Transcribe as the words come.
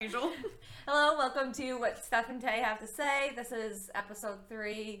Hello, welcome to What Steph and Tay Have to Say. This is episode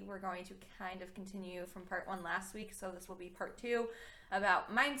 3. We're going to kind of continue from part 1 last week, so this will be part 2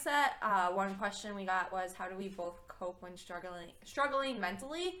 about mindset. One question we got was, how do we both cope when struggling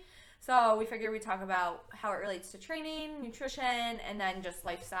mentally? So we figured we'd talk about how it relates to training, nutrition, and then just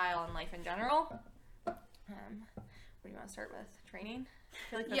lifestyle and life in general. What do you want to start with? Training? I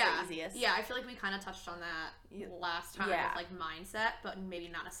feel like that's the easiest. Yeah, I feel like we kind of touched on that last time with like mindset, but maybe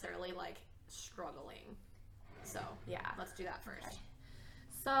not necessarily like struggling. So yeah, let's do that first. Okay.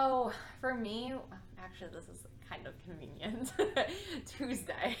 So for me, actually this is kind of convenient.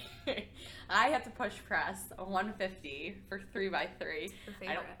 Tuesday, I had to push press a 150 for 3x3.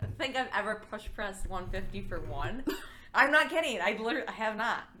 I don't think I've ever push pressed 150 for 1. I'm not kidding. I have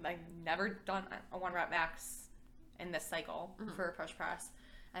not. I've never done a 1 rep max in this cycle for a push press.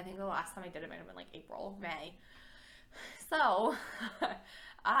 I think the last time I did it might have been like April, May. So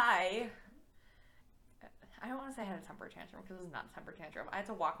I don't want to say I had a temper tantrum because it was not a temper tantrum. I had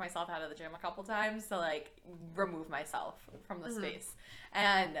to walk myself out of the gym a couple times to like remove myself from the space.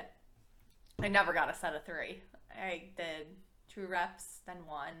 And I never got a set of 3. I did 2 reps, then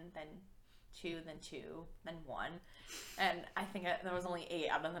 1, then 2, then 2, then 1. And I think there was only 8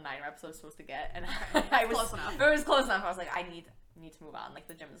 out of the 9 reps I was supposed to get. And I was close enough. It was close enough. I was like, I need to move on. Like,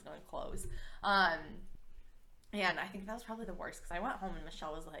 the gym is going to close. And I think that was probably the worst because I went home and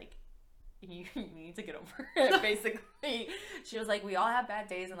Michelle was like, you need to get over it, basically. She was like, we all have bad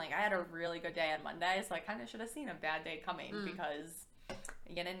days, and like I had a really good day on Monday, so I kind of should have seen a bad day coming because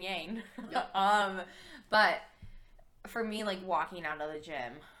yin and yang. Yep. But for me, like walking out of the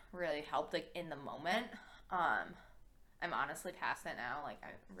gym really helped, like in the moment. I'm honestly past it now. Like I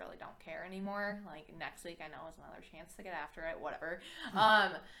really don't care anymore. Like next week I know is another chance to get after it, whatever.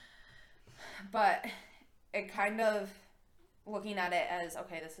 But it kind of looking at it as,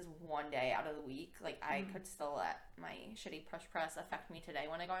 okay, this is one day out of the week. Like I could still let my shitty push press affect me today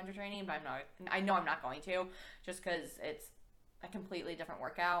when I go into training, but I know I'm not going to, just because it's a completely different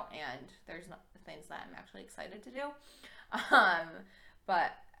workout and there's things that I'm actually excited to do.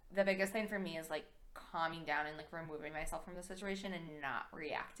 But the biggest thing for me is like calming down and like removing myself from the situation and not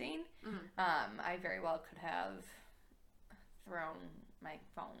reacting. I very well could have thrown my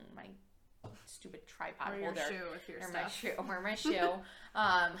phone, my stupid tripod holder, or my shoe.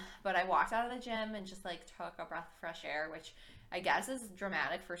 But I walked out of the gym and just like took a breath of fresh air, which I guess is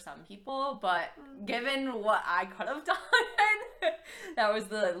dramatic for some people, but given what I could have done, that was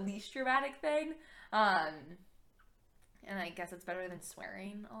the least dramatic thing. And I guess it's better than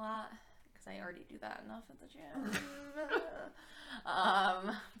swearing a lot because I already do that enough at the gym.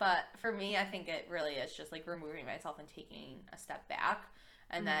 But for me, I think it really is just like removing myself and taking a step back.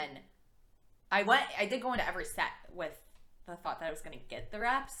 And then I did go into every set with the thought that I was going to get the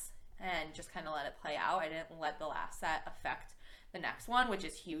reps and just kind of let it play out. I didn't let the last set affect the next one, which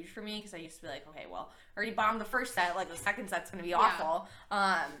is huge for me because I used to be like, okay, well, I already bombed the first set. Like the second set's going to be awful.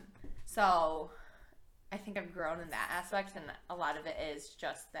 So I think I've grown in that aspect, and a lot of it is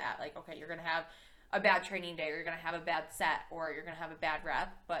just that, like, okay, you're going to have a bad training day, or you're going to have a bad set, or you're going to have a bad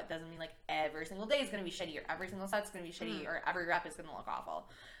rep, but it doesn't mean, like, every single day is going to be shitty, or every single set's going to be shitty, or every rep is going to look awful.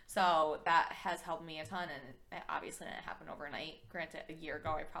 So that has helped me a ton, and it obviously didn't happen overnight. Granted, a year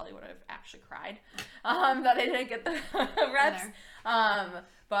ago, I probably would have actually cried that I didn't get the reps.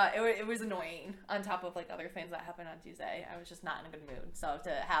 But it was annoying on top of, like, other things that happened on Tuesday. I was just not in a good mood. So to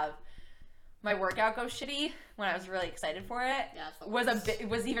have my workout go shitty when I was really excited for it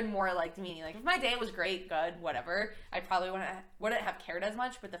was even more like demeaning. Like if my day was great, good, whatever, I probably wouldn't have cared as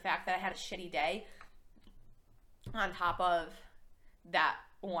much. But the fact that I had a shitty day on top of that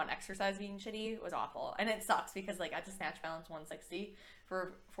one exercise being shitty was awful. And it sucks because like I had to snatch balance 160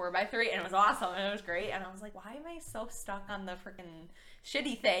 for 4x3 and it was awesome and it was great. And I was like, why am I so stuck on the freaking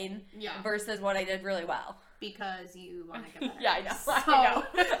shitty thing versus what I did really well? Because you want to get better. Yeah, I know. So, I know.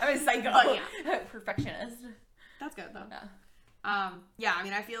 I'm a psycho. Perfectionist. That's good, though. Yeah. I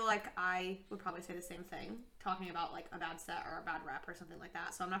mean, I feel like I would probably say the same thing, talking about, like, a bad set or a bad rep or something like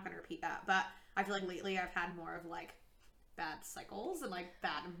that, so I'm not going to repeat that. But I feel like lately I've had more of, like, bad cycles and, like,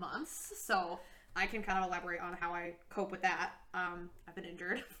 bad months, so I can kind of elaborate on how I cope with that. I've been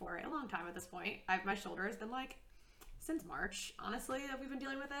injured for a long time at this point. My shoulder has been, like, since March, honestly, that we've been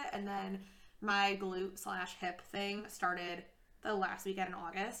dealing with it, and then my glute/hip thing started the last weekend in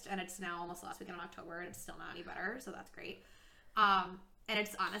August, and it's now almost the last weekend in October, and it's still not any better, so that's great. And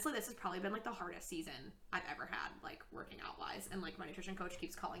it's honestly, this has probably been like the hardest season I've ever had, like working out wise, and like my nutrition coach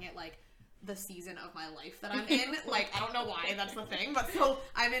keeps calling it like the season of my life that I'm in. Like, I don't know why that's the thing, but so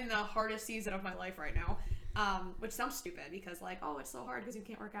I'm in the hardest season of my life right now. Which sounds stupid because like, oh, it's so hard because you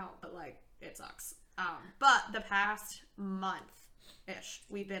can't work out, but like it sucks. But the past month-ish,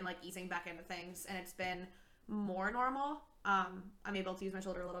 we've been like easing back into things, and it's been more normal. I'm able to use my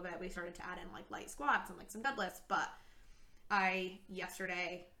shoulder a little bit. We started to add in like light squats and like some deadlifts, but I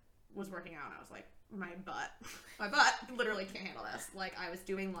yesterday was working out and I was like, my butt literally can't handle this. Like I was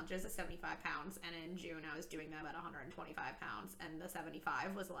doing lunges at 75 pounds, and in June I was doing them at 125 pounds, and the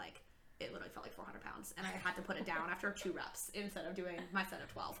 75 was like, it literally felt like 400 pounds, and I had to put it down after 2 reps instead of doing my set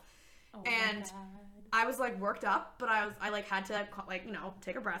of 12. Oh, and I was like worked up, but I like had to like, you know,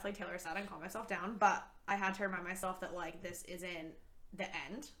 take a breath like Taylor said and calm myself down, but I had to remind myself that like this isn't the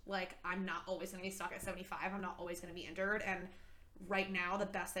end. Like I'm not always going to be stuck at 75. I'm not always going to be injured, and right now the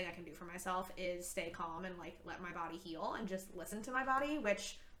best thing I can do for myself is stay calm and like let my body heal and just listen to my body,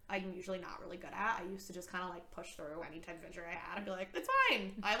 which I'm usually not really good at. I used to just kind of like push through any type of injury I had and be like, it's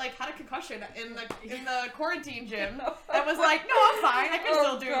fine. I like had a concussion in the quarantine gym and was like, no, I'm fine. I can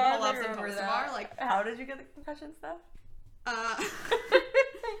still do pull-ups and toes to bar. Like, how did you get the concussion stuff?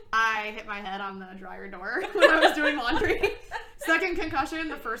 I hit my head on the dryer door when I was doing laundry. Second concussion.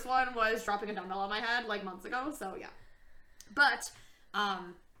 The first one was dropping a dumbbell on my head like months ago. So yeah. But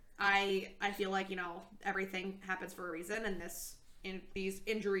I feel like, you know, everything happens for a reason, and these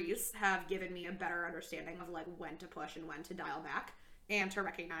injuries have given me a better understanding of like when to push and when to dial back, and to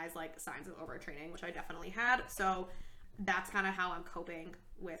recognize like signs of overtraining, which I definitely had. So that's kind of how I'm coping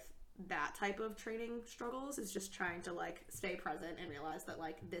with that type of training struggles, is just trying to like stay present and realize that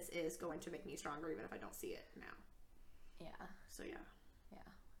like this is going to make me stronger even if I don't see it now. Yeah. So yeah.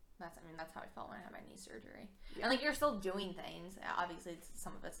 That's how I felt when I had my knee surgery. Yeah. And like you're still doing things. Obviously,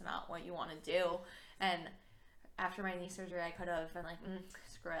 some of it's not what you want to do. And after my knee surgery, I could have been like,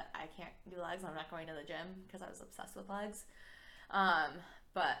 screw it, I can't do legs. I'm not going to the gym because I was obsessed with legs.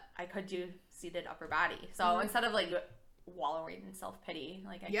 But I could do seated upper body. So instead of like wallowing in self-pity,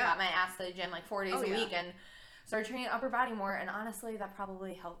 like I got my ass to the gym like 4 days a week and started training upper body more. And honestly, that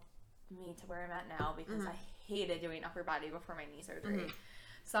probably helped me to where I'm at now, because I hated doing upper body before my knee surgery.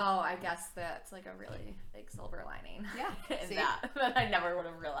 So I guess that's like a really big silver lining in that I never would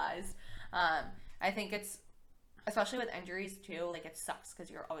have realized. I think it's, especially with injuries too, like it sucks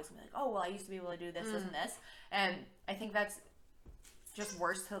because you're always gonna be like, oh, well, I used to be able to do this, this, and this. And I think that's just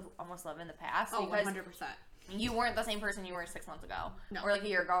worse to almost live in the past. Oh, because 100%. You weren't the same person you were 6 months ago, no. or like a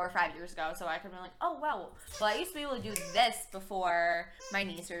year ago, or 5 years ago. So I could be like, oh, well, I used to be able to do this before my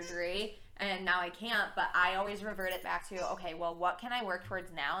knee surgery, and now I can't. But I always revert it back to, okay, well, what can I work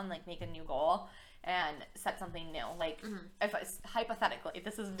towards now and like make a new goal and set something new? Like, if hypothetically,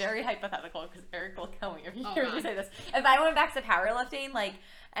 this is very hypothetical because Eric will kill me if you hear me say this. If I went back to powerlifting, like,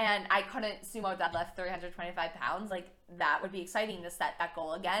 and I couldn't sumo deadlift 325 pounds, like, that would be exciting to set that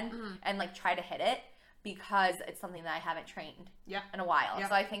goal again and like try to hit it, because it's something that I haven't trained in a while.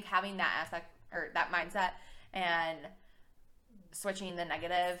 So I think having that aspect, or that mindset, and switching the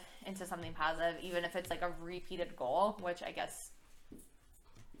negative into something positive, even if it's like a repeated goal, which I guess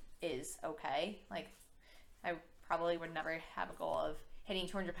is okay. Like, I probably would never have a goal of hitting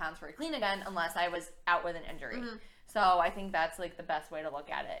 200 pounds for a clean again unless I was out with an injury. So I think that's like the best way to look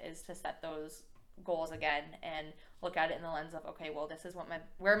at it, is to set those goals again and look at it in the lens of, okay, well, this is what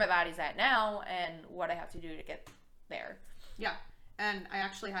where my body's at now and what I have to do to get there. Yeah. And I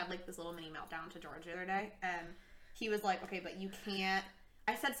actually had like this little mini meltdown to George the other day, and he was like, okay, but you can't,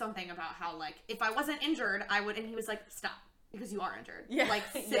 I said something about how like, if I wasn't injured, I would, and he was like, stop, because you are injured. Yeah. Like,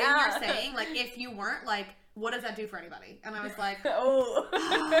 you're saying, like, if you weren't, like, what does that do for anybody? And I was like,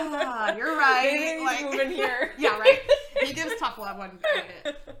 you're right. Like, moving here. Yeah, right? He gives tough love when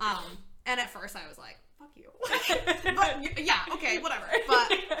and at first I was like, fuck you. But yeah, okay, whatever.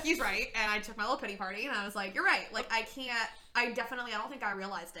 But he's right, and I took my little pity party, and I was like, you're right. Like, I don't think I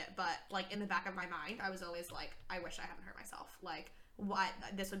realized it, but like in the back of my mind, I was always like, I wish I hadn't hurt myself. Like, what?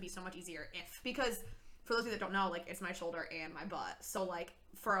 This would be so much easier if, because for those of you that don't know, like, it's my shoulder and my butt. So like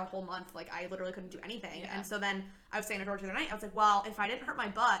for a whole month, like I literally couldn't do anything. And so then I was saying to George the other night, I was like, well, if I didn't hurt my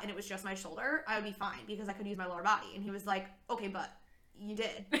butt and it was just my shoulder, I would be fine because I could use my lower body. And he was like, okay, but you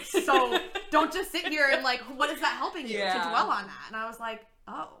did. So don't just sit here and like, what is that helping you to dwell on that? And I was like,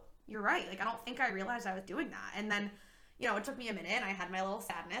 oh, you're right. Like, I don't think I realized I was doing that. And then, you know, it took me a minute and I had my little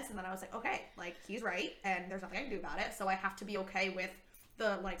sadness, and then I was like, okay, like, he's right and there's nothing I can do about it. So I have to be okay with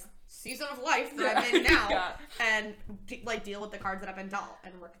the like season of life that I'm in now and like deal with the cards that I've been dealt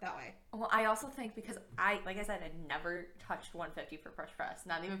and work that way. Well, I also think because like I said, I'd never touched 150 for push press,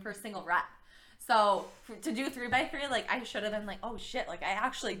 not even for a single rep. So to do 3x3, like, I should have been like, oh shit, like I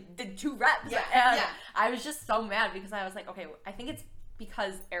actually did 2 reps. And I was just so mad because I was like, okay, I think it's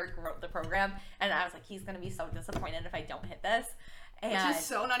because Eric wrote the program, and I was like, he's gonna be so disappointed if I don't hit this. And which is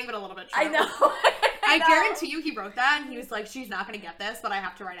so not even a little bit true. I know. I guarantee you he wrote that, and he was like, she's not gonna get this, but I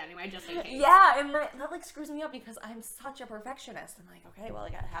have to write anyway, just in case. Yeah, and that like screws me up because I'm such a perfectionist. I'm like, okay, well,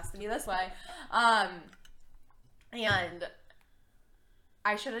 like, it has to be this way. And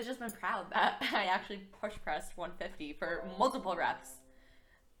I should have just been proud that I actually push pressed 150 for multiple reps.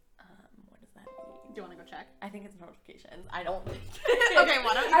 What does that mean? Do you want to go check? I think it's notifications. I don't. Okay,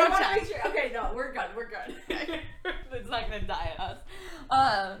 why don't you go check? Sure. Okay, no, we're good. We're good. It's not gonna die at us.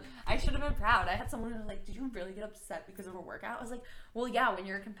 I should have been proud. I had someone who was like, "Did you really get upset because of a workout?" I was like, "Well, yeah. When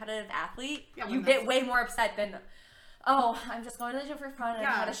you're a competitive athlete, you get way more upset than." Oh, I'm just going to the gym for fun and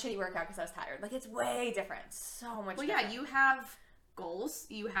I had a shitty workout because I was tired. Like, it's way different. So much different. Yeah, you have goals.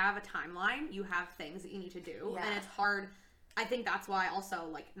 You have a timeline. You have things that you need to do. Yeah. And it's hard. I think that's why also,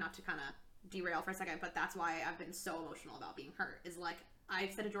 like, not to kind of derail for a second, but that's why I've been so emotional about being hurt. Is, like, I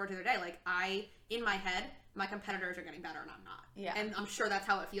said to George the other day, like, in my head, my competitors are getting better and I'm not. Yeah. And I'm sure that's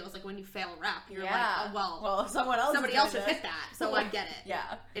how it feels. Like, when you fail a rep, you're like, oh, well somebody else just hit that. So I get it.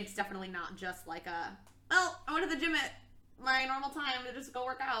 Yeah. It's definitely not just like well, I went to the gym at my normal time to just go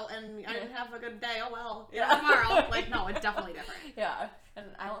work out and I didn't have a good day. Oh, well, tomorrow. Like, no, it's definitely different. Yeah. And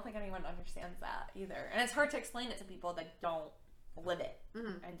I don't think anyone understands that either. And it's hard to explain it to people that don't live it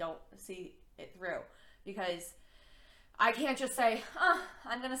and don't see it through. Because I can't just say,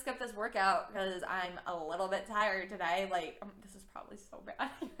 I'm going to skip this workout because I'm a little bit tired today. Like, this is probably so bad.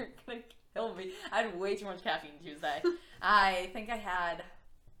 You're going to kill me. I had way too much caffeine Tuesday. I think I had...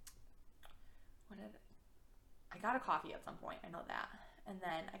 I got a coffee at some point, I know that. And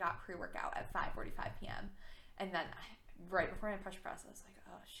then I got pre-workout at 5:45 p.m. And then right before I push press, I was like,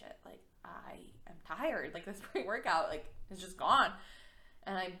 oh shit, like I am tired. Like this pre-workout, like is just gone.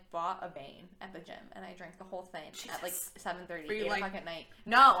 And I bought a Bane at the gym and I drank the whole thing at like 7:30, 8 o'clock at night.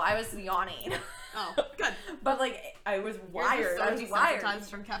 No, I was yawning. Oh, good. But like I was wired. I was wired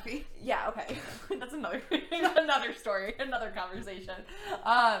from caffeine. Yeah, okay. That's another story, another conversation.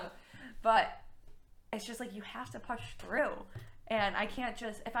 But it's just like you have to push through. And I can't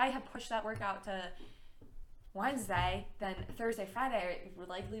just, if I had pushed that workout to Wednesday, then Thursday, Friday, I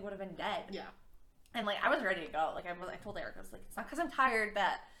likely would have been dead. Yeah. And like I was ready to go. Like I told Eric, I was like, it's not because I'm tired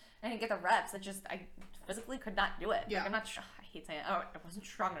that I didn't get the reps. It just, I physically could not do it. Yeah. Like I'm not, I hate saying it. Oh, I wasn't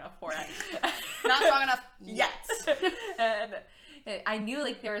strong enough for it. Not strong enough yet. And I knew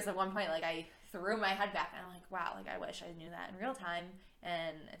like there was at one point, like I threw my head back and I'm like, wow, like I wish I knew that in real time.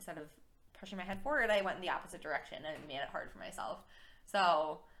 And instead of pushing my head forward, I went in the opposite direction and it made it hard for myself.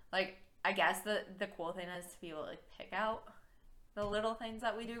 So, like, I guess the cool thing is to be able to like pick out the little things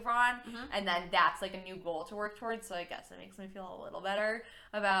that we do wrong, and then that's like a new goal to work towards. So I guess it makes me feel a little better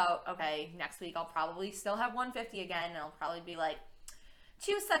about, okay, next week I'll probably still have 150 again, and it'll probably be like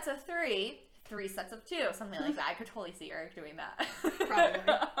 2 sets of 3, 3 sets of 2, something like that. I could totally see Eric doing that.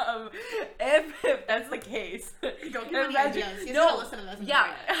 Probably. If that's the case. Go give him ideas. He's gonna listen to this.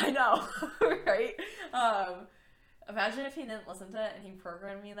 Yeah, I know. Right? Imagine if he didn't listen to it and he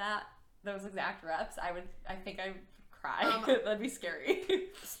programmed me those exact reps. I think I would cry. That'd be scary.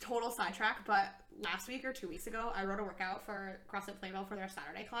 Total sidetrack, but last week or 2 weeks ago, I wrote a workout for CrossFit Playbill for their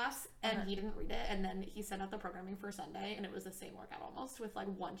Saturday class, and he didn't read it, and then he sent out the programming for Sunday, and it was the same workout almost, with like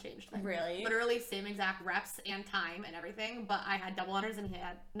one changed thing. Really? Literally same exact reps and time and everything, but I had double unders and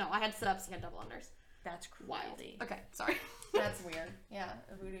I had sit-ups, he had double unders. That's crazy. Wild. Okay, sorry. That's weird. Yeah,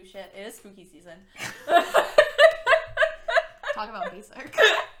 voodoo shit. It is spooky season. Talk about basic.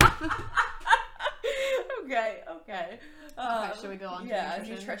 Okay. Should we go on to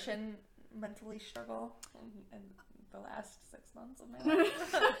nutrition mentally struggle in the last 6 months of my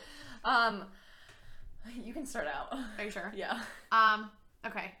life. You can start out. Are you sure? Yeah.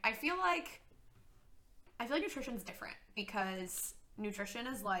 Okay. I feel like nutrition's different because nutrition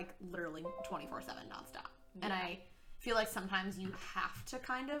is like literally 24/7 nonstop. Yeah. And I feel like sometimes you have to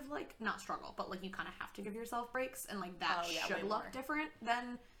kind of like not struggle, but like you kind of have to give yourself breaks, and like that should look different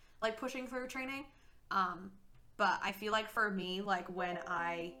than like pushing through training. But I feel like for me, like when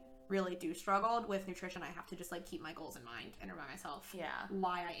I really do struggle with nutrition, I have to just like keep my goals in mind and remind myself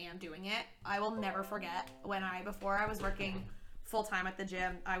why I am doing it. I will never forget when before I was working full time at the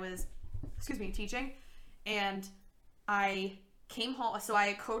gym, I was, teaching, and I came home. So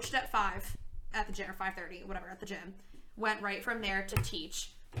I coached at 5 at the gym, or 5:30, whatever, at the gym. Went right from there to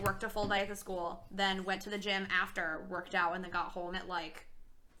teach, worked a full day at the school, then went to the gym after, worked out, and then got home at like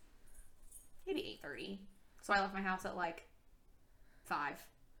maybe 8:30. So I left my house at like 5,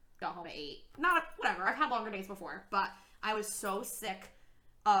 got home at 8. Whatever. I've had longer days before, but I was so sick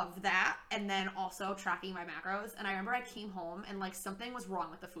of that, and then also tracking my macros. And I remember I came home and like something was wrong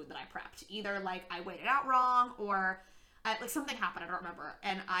with the food that I prepped. Either like I weighed it out wrong, or like something happened. I don't remember.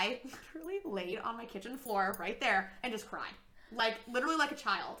 And I literally laid on my kitchen floor right there and just cried. Like literally like a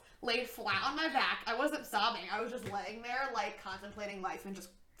child, laid flat on my back. I wasn't sobbing. I was just laying there like contemplating life and just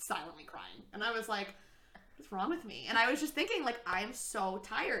silently crying. And I was like, what's wrong with me? And I was just thinking, like, I'm so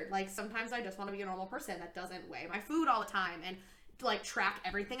tired. Like, sometimes I just want to be a normal person that doesn't weigh my food all the time and, like, track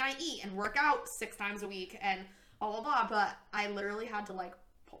everything I eat and work out 6 times a week and blah, blah, blah. But I literally had to, like,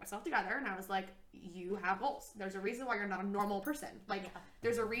 pull myself together. And I was like, you have goals. There's a reason why you're not a normal person. Like,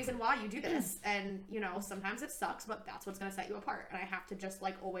 there's a reason why you do this. And, you know, sometimes it sucks, but that's what's going to set you apart. And I have to just,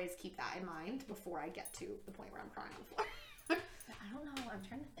 like, always keep that in mind before I get to the point where I'm crying on the floor. I don't know. I'm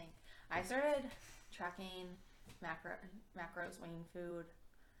trying to think. I started tracking macros, weighing food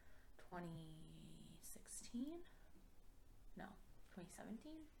 2016? No,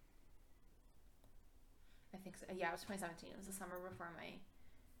 2017? I think so. Yeah, it was 2017. It was the summer before my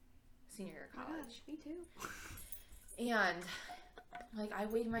senior year of college. Me too. And like I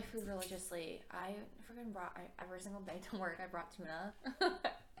weighed my food religiously. I freaking brought every single day to work. I brought tuna.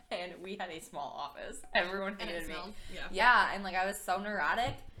 And we had a small office. Everyone hated me. Yeah, and like I was so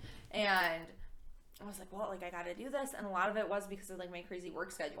neurotic, and I was like, well, like I gotta do this, and a lot of it was because of like my crazy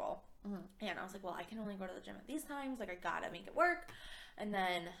work schedule. And I was like, well, I can only go to the gym at these times. Like I gotta make it work. And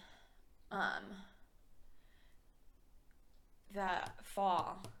then, the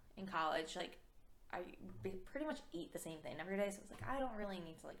fall in college, like I pretty much eat the same thing every day. So I was like, I don't really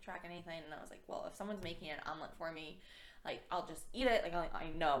need to like track anything. And I was like, well, if someone's making an omelet for me, like I'll just eat it. Like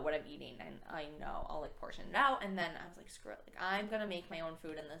I know what I'm eating, and I know I'll like portion it out. And then I was like, screw it. Like I'm gonna make my own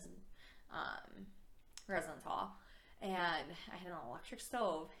food in this residence hall. And I had an electric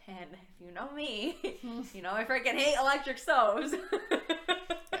stove, and if you know me, you know I freaking hate electric stoves.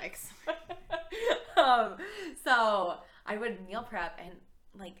 Yikes. So I would meal prep, and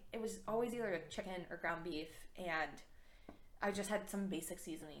like it was always either like chicken or ground beef, and I just had some basic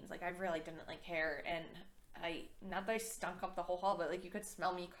seasonings. Like I really didn't like care, and not that I stunk up the whole hall, but like you could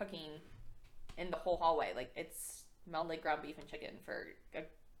smell me cooking in the whole hallway. Like it smelled like ground beef and chicken for a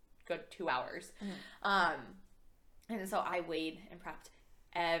good 2 hours. And so I weighed and prepped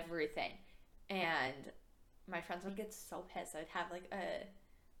everything, and my friends would get so pissed. I'd have like a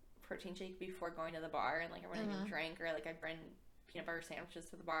protein shake before going to the bar, and like I wouldn't even drink, or like I'd bring peanut butter sandwiches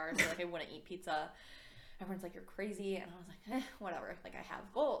to the bar, so like I wouldn't eat pizza. Everyone's like, you're crazy, and I was like, whatever, like I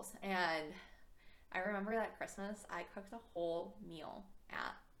have goals. And I remember that Christmas I cooked a whole meal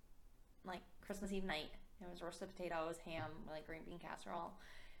at like Christmas Eve night. It was roasted potatoes, ham, like green bean casserole,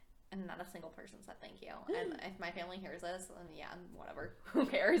 and not a single person said thank you. And if my family hears this, then yeah, whatever, who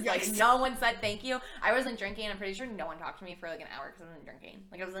cares? Like no one said thank you. I wasn't drinking. I'm pretty sure no one talked to me for like an hour because I wasn't drinking.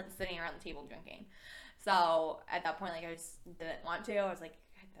 Like I wasn't sitting around the table drinking. So at that point, like I just didn't want to. I was like,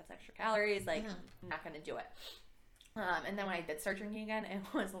 that's extra calories. Like I'm not gonna do it. And then when I did start drinking again, it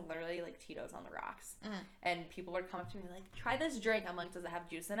was literally like Tito's on the rocks. And people would come up to me like, try this drink. I'm like, does it have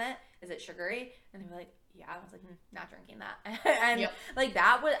juice in it? Is it sugary? And they'd be like, yeah. I was like, not drinking that. And like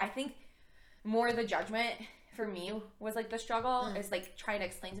that was, I think more the judgment for me was like the struggle is like trying to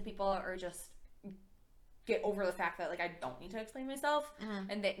explain to people, or just get over the fact that like I don't need to explain myself,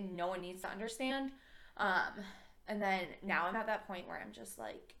 and that no one needs to understand. And then now I'm at that point where I'm just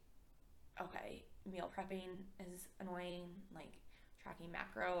like, okay, meal prepping is annoying. Like tracking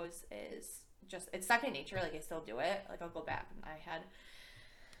macros is just, it's second nature. Like I still do it. Like I'll go back, and I had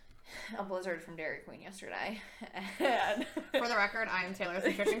a blizzard from Dairy Queen yesterday. And for the record, I am Taylor's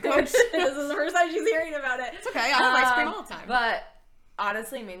nutrition coach. This is the first time she's hearing about it. It's okay. I have ice cream all the time. But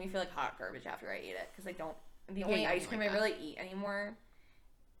honestly, it made me feel like hot garbage after I ate it, because I don't. The only ice cream I really eat anymore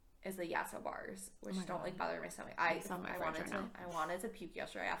is the Yasso bars, which don't like bother my stomach. I wanted to puke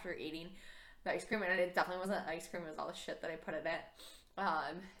yesterday after eating the ice cream, and it definitely wasn't ice cream. It was all the shit that I put in it.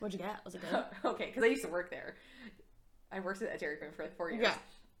 What'd you get? Was it good? Okay, because I used to work there. I worked at Dairy Queen for like 4 years. Yeah.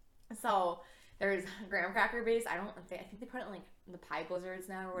 So there's graham cracker base. I think they put it in like the pie blizzards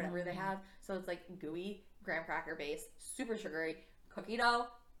now or whatever they have. So it's like gooey graham cracker base, super sugary, cookie dough,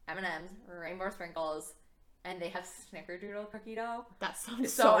 M&Ms, rainbow sprinkles, and they have snickerdoodle cookie dough. That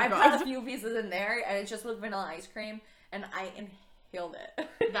sounds so I put a few pieces in there, and it's just with vanilla ice cream, and I inhaled it.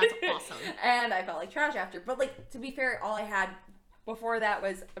 That's awesome. And I felt like trash after. But like, to be fair, all I had before that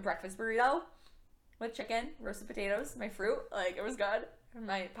was a breakfast burrito with chicken, roasted potatoes, my fruit. Like, it was good. And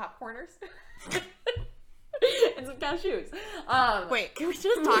my popcorners. And some cashews. Wait, can we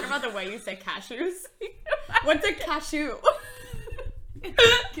just talk about the way you say cashews? What's a cashew?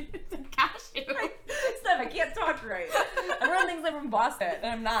 It's a cashew. Steph, I can't talk right. Everyone thinks I'm from Boston,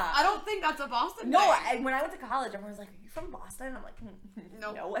 and I'm not. I don't think that's a Boston No, thing. when I went to college, everyone was like, "Are you from Boston?" I'm like,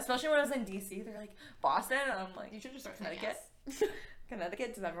 "No." Especially when I was in DC, they're like, "Boston," and I'm like, You should just start Connecticut.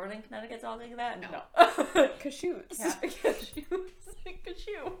 Connecticut? Does everyone in Connecticut talking that? No. Cashews. Yeah, cashews.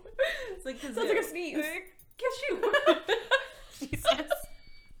 Cashew. It's like sounds like a sneeze. Cashew. Jesus.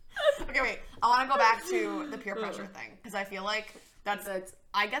 Okay, wait. I want to go back to the peer pressure thing because I feel like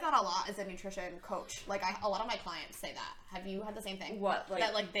I get that a lot as a nutrition coach. Like, a lot of my clients say that. Have you had the same thing? What? Like,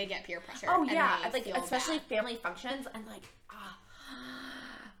 that, like, they get peer pressure. Oh, and yeah. they Like, feel especially bad. family functions. And, like,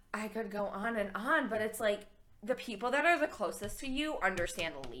 I could go on and on, but it's like the people that are the closest to you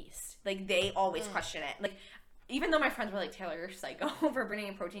understand the least. Like, they always question it. Like, even though my friends were like, Taylor, you're psycho for bringing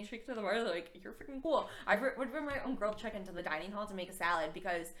a protein shake to the bar, they're like, you're freaking cool. I would bring my own grilled chicken to the dining hall to make a salad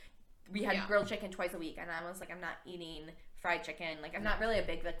because we had grilled chicken twice a week, and I was like, I'm not eating fried chicken. Like, I'm not really a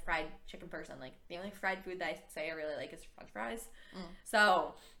big, like, fried chicken person. Like, the only fried food that I say I really like is french fries.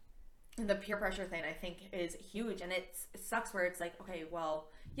 So, the peer pressure thing, I think, is huge, and it sucks where it's like, okay, well,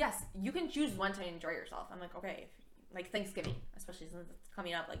 yes, you can choose one to enjoy yourself. I'm like, okay, like, Thanksgiving, especially since it's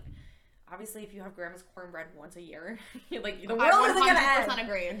coming up, like, obviously, if you have grandma's cornbread once a year, like, the world isn't gonna end. 100%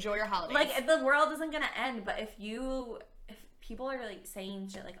 agree. Enjoy your holidays. Like, the world isn't gonna end, but if people are, like, saying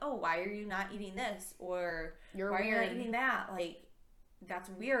shit like, oh, why are you not eating this? Or, why are you not eating that? Like, that's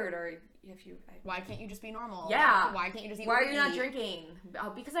weird. Or if you... why can't you just be normal? Yeah. Like, why can't you just eat Why are you not drinking?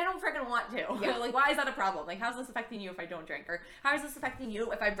 Because I don't freaking want to. Yeah. Like, why is that a problem? Like, how's this affecting you if I don't drink? Or how is this affecting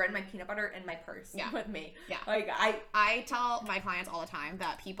you if I bring my peanut butter in my purse with me? Yeah. Like, I tell my clients all the time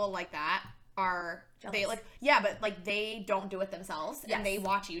that people like that are jealous. they like but like they don't do it themselves and they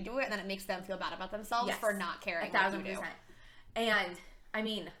watch you do it and then it makes them feel bad about themselves for not caring 1,000%. And I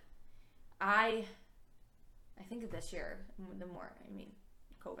mean, I think this year the more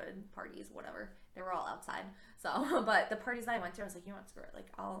COVID parties, whatever, they were all outside. So, but the parties that I went to, I was like, you know what, screw it. Like,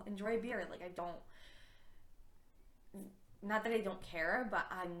 I'll enjoy a beer. Like, not that I don't care, but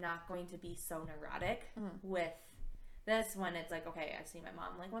I'm not going to be so neurotic with this when it's like, okay, I see my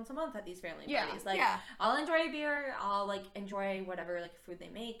mom like once a month at these family parties. Like, I'll enjoy a beer. I'll like enjoy whatever like food they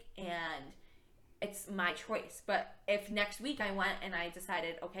make, and it's my choice. But if next week I went and I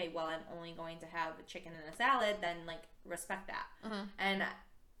decided, okay, well, I'm only going to have a chicken and a salad, then like respect that. And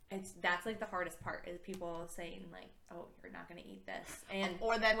that's like the hardest part is people saying like, oh, you're not gonna eat this, and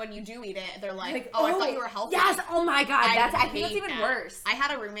or then when you do eat it, they're like oh, I thought you were healthy. Yes, oh my god, I think that's even worse. I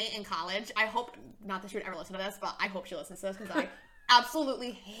had a roommate in college. I hope not that she would ever listen to this, but I hope she listens to this because I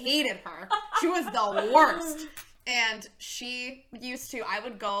absolutely hated her. She was the worst. And she used to, I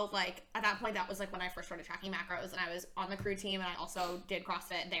would go, like, at that point, that was, like, when I first started tracking macros, and I was on the crew team, and I also did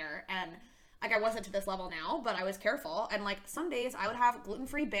CrossFit there, and, like, I wasn't to this level now, but I was careful, and, like, some days I would have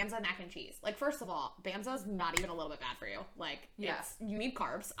gluten-free Banza mac and cheese. Like, first of all, Banza's not even a little bit bad for you. Like, you need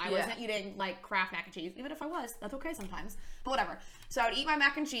carbs. I wasn't eating, like, Kraft mac and cheese. Even if I was, that's okay sometimes. But whatever. So I would eat my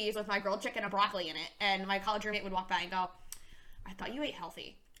mac and cheese with my grilled chicken and broccoli in it, and my college roommate would walk by and go, I thought you ate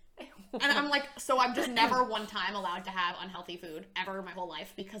healthy. And I'm like, so I'm just never one time allowed to have unhealthy food ever my whole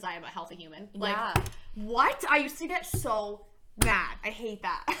life because I am a healthy human. Like, what? I used to get so mad. I hate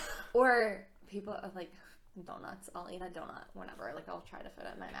that. Or people like donuts. I'll eat a donut whenever. Like, I'll try to fit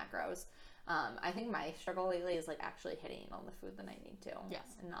in my macros. I think my struggle lately is like actually hitting all the food that I need to.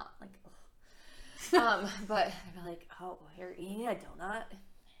 Yes. And not like, ugh. But I'm like, oh, you're eating a donut?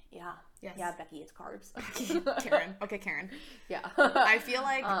 Yeah. Yes. Yeah, Becky, it's carbs. Karen. Okay, Karen. Yeah. I feel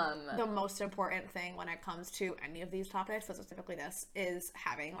like the most important thing when it comes to any of these topics, but specifically this, is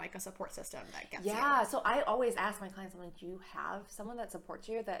having like a support system that gets you. Yeah. So I always ask my clients, I'm like, do you have someone that supports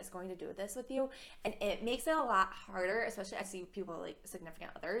you that is going to do this with you? And it makes it a lot harder, especially I see people like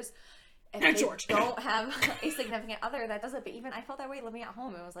significant others. If and they George don't have a significant other that does it. But even I felt that way living at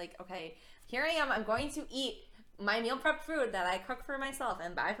home. It was like, okay, here I am. I'm going to eat my meal prep food that I cook for myself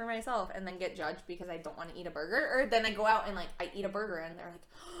and buy for myself and then get judged because I don't want to eat a burger. Or then I go out and like I eat a burger and they're like,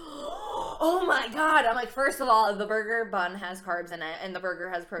 oh my god. I'm like, first of all, the burger bun has carbs in it and the burger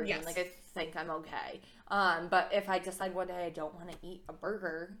has protein. Yes. Like, I think I'm okay. But if I decide one day I don't want to eat a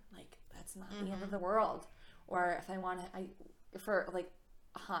burger, like, that's not the end of the world. Or if I want to, for like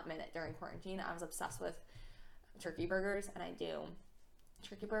a hot minute during quarantine, I was obsessed with turkey burgers, and I do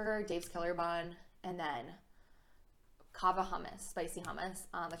turkey burger, Dave's Killer Bun, and then Kava hummus, spicy hummus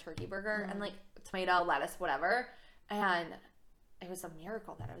on the turkey burger, and like tomato, lettuce, whatever. And it was a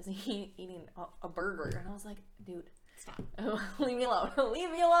miracle that I was eating a burger, and I was like, dude, stop. Leave me alone.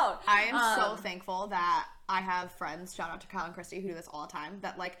 Leave me alone. I am so thankful that I have friends, shout out to Kyle and Christy, who do this all the time,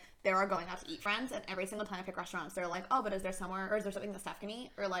 that like they are going out to eat friends, and every single time I pick restaurants, they're like, oh, but is there somewhere, or is there something that Steph can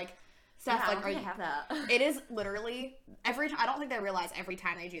eat? Or like, Steph, I don't have that. It is literally I don't think they realize every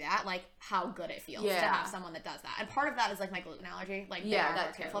time they do that, like, how good it feels to have someone that does that. And part of that is, like, my gluten allergy. Like, they are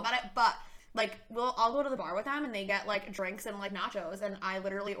more careful about it. But, like, I'll go to the bar with them, and they get, like, drinks and, like, nachos. And I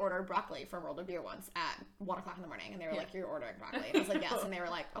literally ordered broccoli from World of Beer once at 1 o'clock in the morning. And they were like, you're ordering broccoli. And I was like, yes. And they were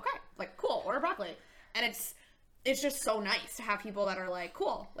like, okay. Like, cool, order broccoli. And it's just so nice to have people that are like,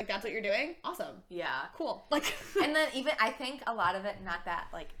 cool, like, that's what you're doing? Awesome. Yeah. Cool. Like, and then even, I think a lot of it, not that,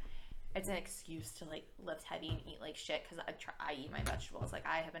 like, it's an excuse to, like, lift heavy and eat like shit, because I eat my vegetables. Like,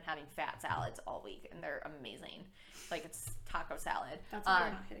 I have been having fat salads all week, and they're amazing. Like, it's taco salad. That's why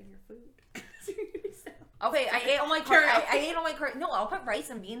you're not hitting your food. Okay, I ate all my carbs. I ate all my carbs. No, I'll put rice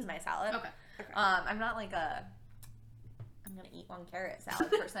and beans in my salad. Okay. I'm not like I'm gonna eat 1 carrot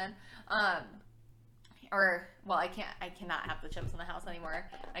salad person. I cannot have the chips in the house anymore.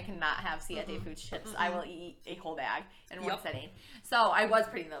 I cannot have Siete Foods chips. I will eat a whole bag in one sitting. So I was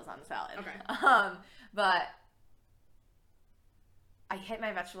putting those on the salad. Okay. But I hit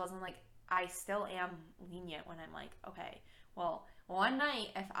my vegetables, and, like, I still am lenient when I'm like, okay, well, one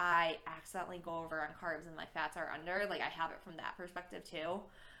night if I accidentally go over on carbs and my fats are under, like, I have it from that perspective too.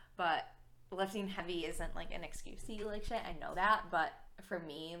 But lifting heavy isn't, like, an excuse to eat like shit. I know that. But for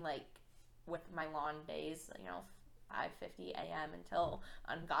me, like, with my long days, 5:50 a.m. until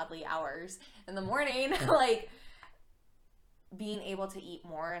ungodly hours in the morning, like, being able to eat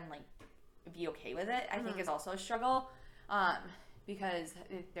more and, like, be okay with it, I think is also a struggle. Because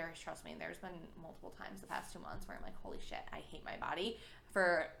trust me, there's been multiple times the past 2 months where I'm like, holy shit, I hate my body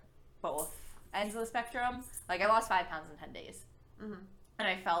for both ends of the spectrum. Like, I lost 5 pounds in 10 days. And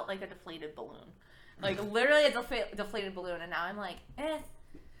I felt like a deflated balloon. Like, literally a deflated balloon. And now I'm like,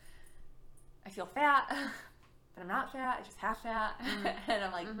 I feel fat, but I'm not fat. I just have fat. And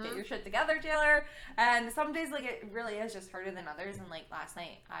I'm like, get your shit together, Taylor. And some days, like, it really is just harder than others. And, like, last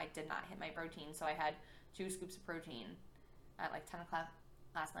night, I did not hit my protein. So I had 2 scoops of protein at, like, 10 o'clock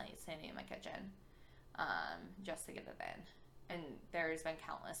last night, standing in my kitchen, just to get it in. And there's been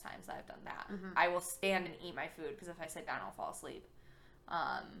countless times that I've done that. I will stand and eat my food, because if I sit down, I'll fall asleep.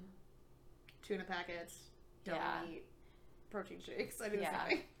 Tuna packets. Don't eat protein shakes. I do the same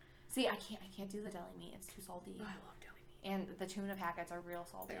thing. See, I can't do the deli meat. It's too salty. Oh, I love deli meat. And the tuna packets are real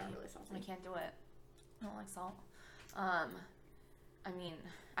salty. They are really salty. I can't do it. I don't like salt. I mean,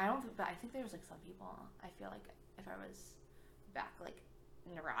 but I think there's, like, some people, I feel like if I was back, like,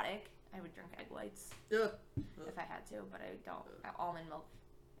 neurotic, I would drink egg whites if I had to, but I don't. Almond milk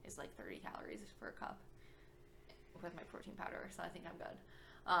is, like, 30 calories for a cup with my protein powder, so I think I'm good.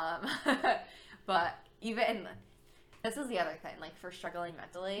 But even, this is the other thing, like, for struggling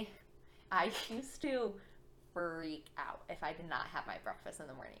mentally, I used to freak out if I did not have my breakfast in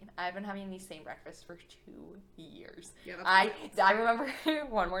the morning. I've been having these same breakfasts for 2 years. Yeah, I remember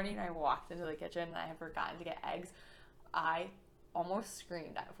one morning I walked into the kitchen and I had forgotten to get eggs. I almost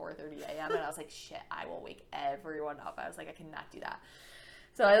screamed at 4:30 a.m. and I was like, shit, I will wake everyone up. I was like, I cannot do that.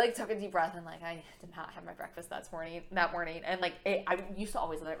 So I, like, took a deep breath and, like, I did not have my breakfast that morning. And, like, I used to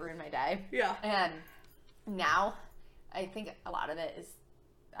always let it ruin my day. Yeah. And now I think a lot of it is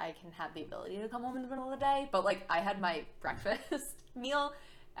I can have the ability to come home in the middle of the day. But, like, I had my breakfast meal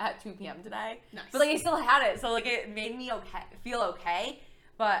at 2 p.m. today. Nice. But, like, I still had it. So, like, it made me feel okay.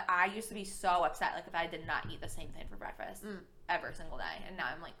 But I used to be so upset, like, if I did not eat the same thing for breakfast every single day. And now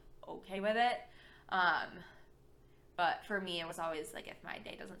I'm, like, okay with it. But for me, it was always, like, if my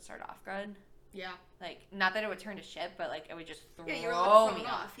day doesn't start off good. Yeah. Like, not that it would turn to shit, but, like, it would just throw me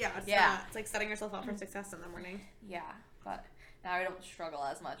off. Yeah, it's like setting yourself up for success in the morning. Yeah, but now I don't struggle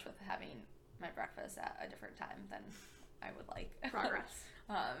as much with having my breakfast at a different time than I would like. Progress.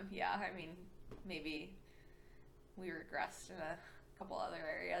 Yeah, I mean, maybe we regressed in a couple other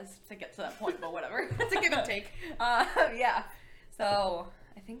areas to get to that point, but whatever. It's a give and take. Yeah. So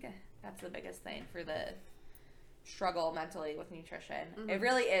I think that's the biggest thing for the struggle mentally with nutrition. It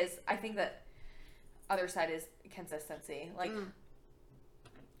really is. I think that other side is consistency. Like,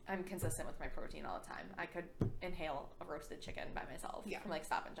 I'm consistent with my protein all the time. I could inhale a roasted chicken by myself from, like,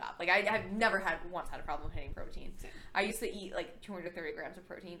 Stop and Shop. Like, I've never once had a problem hitting protein. Same. I used to eat, like, 230 grams of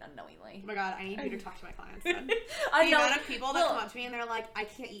protein unknowingly. Oh my god, I need you to talk to my clients then. The amount of people that come up to me and they're like, I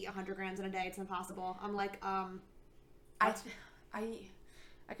can't eat 100 grams in a day. It's impossible. I'm like, I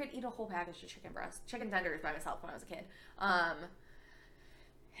could eat a whole package of chicken tenders by myself when I was a kid.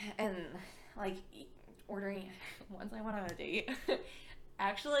 And, like, ordering, once I went on a date,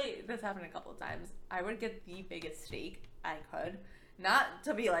 actually, this happened a couple of times. I would get the biggest steak I could. Not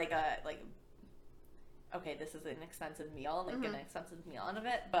to be like, okay, this is an expensive meal, like, an expensive meal out of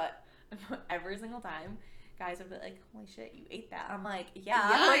it, but every single time, guys would be like, holy shit, you ate that. I'm like, Yeah,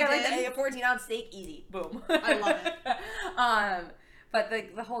 like, I like did. a 14-ounce steak, easy. Boom. I love it. But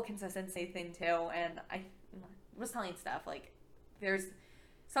the whole consistency thing too, and I was telling Steph, like, there's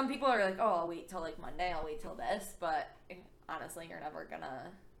some people are like, oh, I'll wait till like Monday, I'll wait till this, but honestly, you're never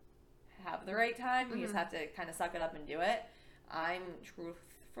gonna have the right time. You just have to kind of suck it up and do it. I'm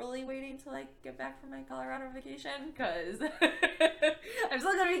truthfully waiting to like get back from my Colorado vacation because I'm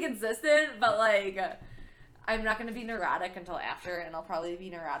still gonna be consistent, but like I'm not gonna be neurotic until after, and I'll probably be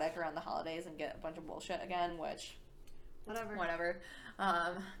neurotic around the holidays and get a bunch of bullshit again, which whatever.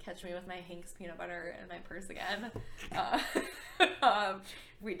 Catch me with my Hank's peanut butter in my purse again.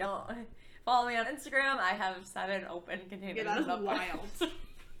 We don't follow me on Instagram. I have 7 open containers. Yeah, that is wild.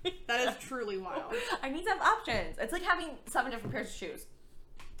 That is truly wild. I need to have options. It's like having 7 different pairs of shoes.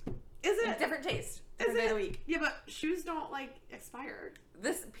 Is it? Different taste. Is Different day it? of the week. Yeah, but shoes don't like expire.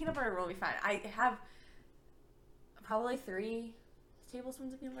 This peanut butter will be fine. I have probably 3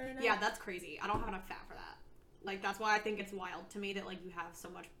 tablespoons of peanut butter now. Yeah, that's crazy. I don't have enough fat for that. Like, that's why I think it's wild to me that, like, you have so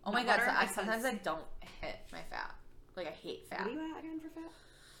much Oh my god, so sometimes I don't hit my fat. Like, I hate fat. What are you at again for fat?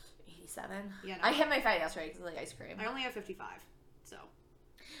 87. Yeah, no. I hit my fat yesterday because of, like, ice cream. I only have 55, so.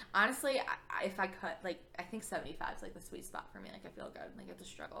 Honestly, if I cut, like, I think 75 is, like, the sweet spot for me. Like, I feel good. Like, it's a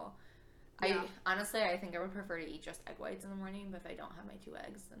struggle. Yeah. I think I would prefer to eat just egg whites in the morning, but if I don't have my 2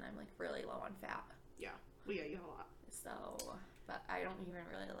 eggs, then I'm, like, really low on fat. Yeah. Well, yeah, you have a lot. So, but I don't even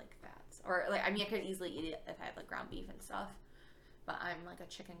really like fats. Or, like, I mean, I could easily eat it if I have, like, ground beef and stuff. But I'm, like, a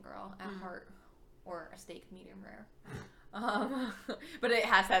chicken girl at heart. Or a steak medium rare. But it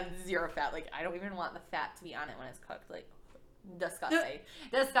has to have 0 fat. Like, I don't even want the fat to be on it when it's cooked. Like, disgusting.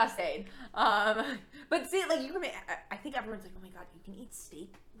 Disgusting. But see, like, you can make, I think everyone's like, oh my god, you can eat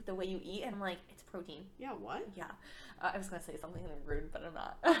steak with the way you eat. And I'm like, it's protein. Yeah, what? Yeah. I was going to say something rude, but I'm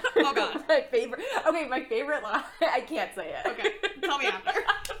not. Oh god. my favorite line. I can't say it. Okay, tell me after.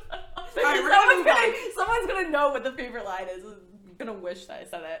 Alright, we're gonna move on. Someone's going to know what the favorite line is. I'm going to wish that I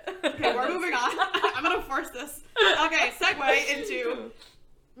said it. Okay, we're moving on. I'm going to force this. Okay, segue into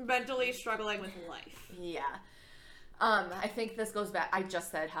mentally struggling with life. Yeah. I think this goes back. I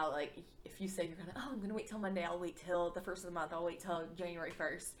just said how, like, if you say you're gonna, I'm gonna wait till Monday, I'll wait till the first of the month, I'll wait till January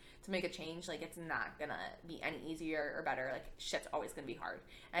 1st to make a change. Like, it's not gonna be any easier or better. Like, shit's always gonna be hard.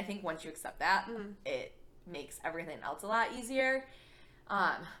 And I think once you accept that, it makes everything else a lot easier.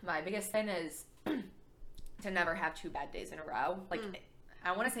 My biggest thing is to never have 2 bad days in a row. Like,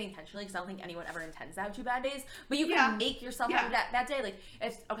 I want to say intentionally because I don't think anyone ever intends to have 2 bad days, but you can make yourself have that day.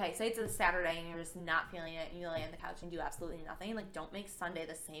 Like, say it's a Saturday and you're just not feeling it and you lay on the couch and do absolutely nothing. Like, don't make Sunday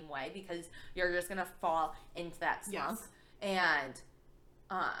the same way because you're just going to fall into that slump and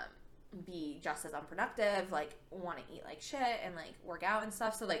be just as unproductive, like, want to eat like shit and, like, work out and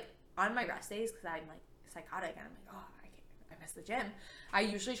stuff. So, like, on my rest days, because I'm, like, psychotic and I'm like, oh, I miss the gym, I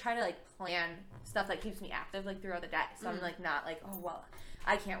usually try to, like, plan stuff that keeps me active, like, throughout the day. So I'm, like, not like, oh, well,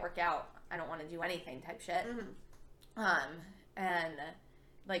 I can't work out, I don't want to do anything type shit. And,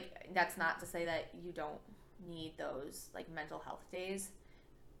 like, that's not to say that you don't need those, like, mental health days.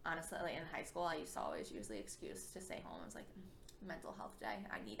 Honestly, like, in high school, I used to always use the excuse to stay home. I was like, mental health day,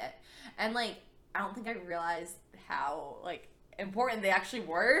 I need it. And, like, I don't think I realized how, like, important they actually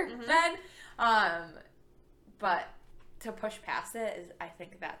were then. But to push past it is, I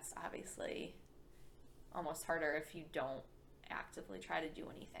think that's obviously almost harder if you don't actively try to do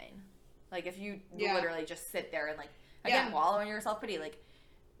anything. Like, if you literally just sit there and, like, again, wallow in your self-pity, like,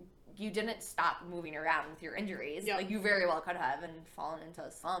 you didn't stop moving around with your injuries. Like, you very well could have and fallen into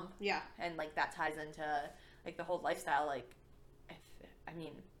a slump. Yeah. And, like, that ties into, like, the whole lifestyle. Like,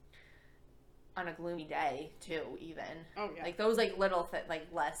 on a gloomy day, too, even. Oh, yeah. Like, those, like, little,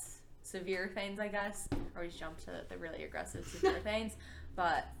 less severe things, I guess. Or always jump to the really aggressive, severe things.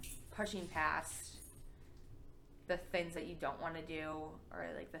 But pushing past the things that you don't want to do, or,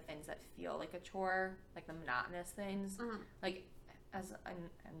 like, the things that feel like a chore, like the monotonous things. Like, as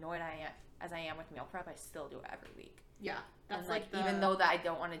annoyed as I am with meal prep, I still do it every week. Yeah. That's, and, like, even though that I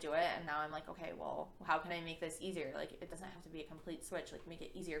don't want to do it, and now I'm like, okay, well, how can I make this easier? Like, it doesn't have to be a complete switch. Like, make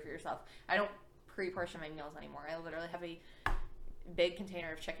it easier for yourself. I don't pre-portion my meals anymore. I literally have a big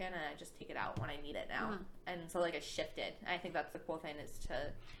container of chicken, and I just take it out when I need it now. And so, like, I shifted. And I think that's the cool thing, is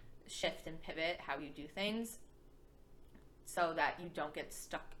to shift and pivot how you do things so that you don't get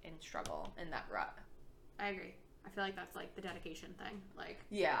stuck in struggle in that rut. I agree. I feel like that's, like, the dedication thing. Like,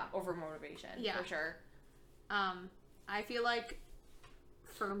 yeah, over motivation. Yeah. For sure. I feel like,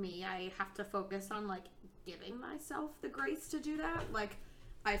 for me, I have to focus on, like, giving myself the grace to do that. Like,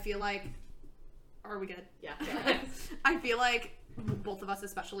 I feel like... Are we good? Yeah. I feel like both of us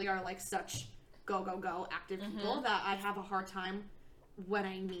especially are, like, such go active people that I have a hard time when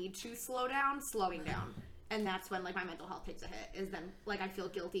I need to slow down, slowing down. And that's when, like, my mental health takes a hit, is then, like, I feel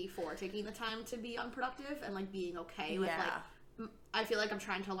guilty for taking the time to be unproductive and, like, being okay with, like, I feel like I'm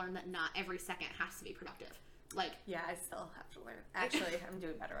trying to learn that not every second has to be productive. Like, yeah, I still have to learn. Actually, I'm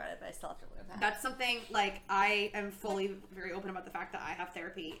doing better at it, but I still have to learn that. That's something, like, I am fully very open about the fact that I have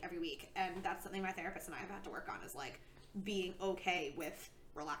therapy every week, and that's something my therapist and I have had to work on, is, like, being okay with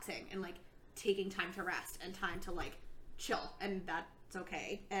relaxing and, like, taking time to rest and time to, like, chill, and that's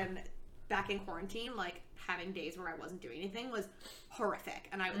okay. And back in quarantine, like, having days where I wasn't doing anything was horrific,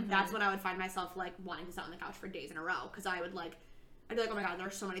 and that's when I would find myself, like, wanting to sit on the couch for days in a row, because I would, like, I'd be like, oh my god,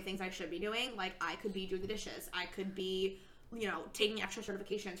 there's so many things I should be doing. Like, I could be doing the dishes. I could be, you know, taking extra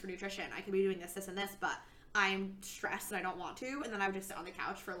certifications for nutrition. I could be doing this, and this, but I'm stressed and I don't want to. And then I would just sit on the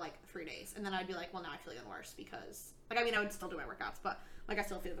couch for, like, 3 days. And then I'd be like, well, now I feel even worse because, like, I mean, I would still do my workouts, but, like, I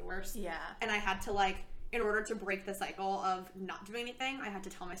still feel even worse. Yeah. And I had to, like, in order to break the cycle of not doing anything, I had to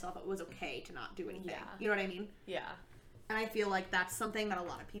tell myself it was okay to not do anything. Yeah. You know what I mean? Yeah. And I feel like that's something that a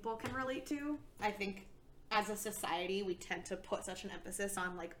lot of people can relate to. I think as a society, we tend to put such an emphasis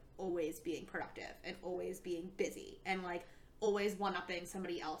on, like, always being productive and always being busy and, like, always one-upping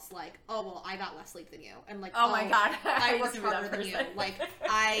somebody else. Like, oh, well, I got less sleep than you. And, like, oh my god, I worked harder than you. Like,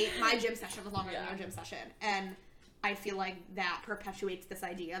 my gym session was longer than your gym session. And I feel like that perpetuates this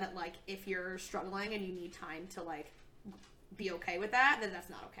idea that, like, if you're struggling and you need time to, like, be okay with that, then that's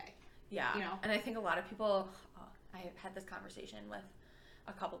not okay. Yeah. You know? And I think a lot of people, I have had this conversation with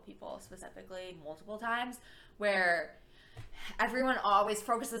a couple people specifically multiple times, where everyone always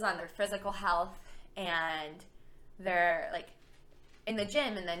focuses on their physical health and they're, like, in the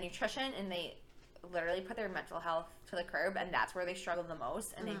gym and then nutrition, and they literally put their mental health to the curb, and that's where they struggle the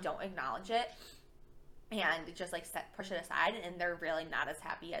most, and they don't acknowledge it and just, like, push it aside, and they're really not as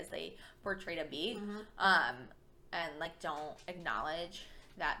happy as they portray to be. And, like, don't acknowledge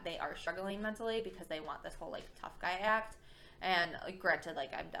that they are struggling mentally because they want this whole, like, tough guy act. And, like, granted,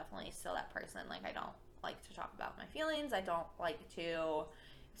 like, I'm definitely still that person. Like, I don't like to talk about my feelings. I don't like to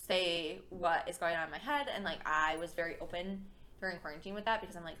say what is going on in my head. And, like, I was very open during quarantine with that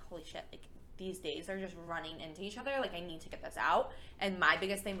because I'm like, holy shit, like, these days are just running into each other. Like, I need to get this out. And my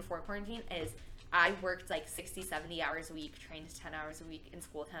biggest thing before quarantine is I worked, like, 60, 70 hours a week, trained 10 hours a week, in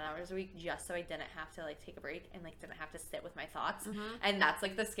school 10 hours a week, just so I didn't have to, like, take a break and, like, didn't have to sit with my thoughts. And that's,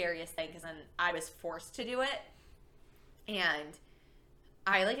 like, the scariest thing, because then I was forced to do it. And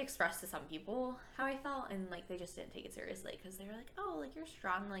I, like, expressed to some people how I felt, and, like, they just didn't take it seriously because they were like, oh, like, you're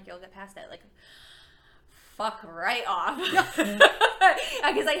strong, like, you'll get past it. Like, fuck right off.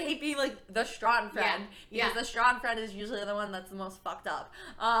 Because I hate being, like, the strong friend. Yeah. Because the strong friend is usually the one that's the most fucked up.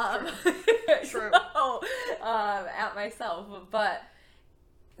 True. So, at myself. But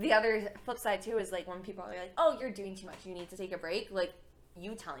the other flip side, too, is, like, when people are like, oh, you're doing too much, you need to take a break. Like,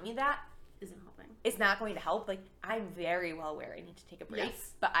 you telling me that isn't helping. It's not going to help. Like, I'm very well aware I need to take a break.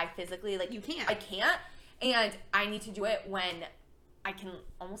 Yes. But I physically, like, you can't. I can't. And I need to do it when I can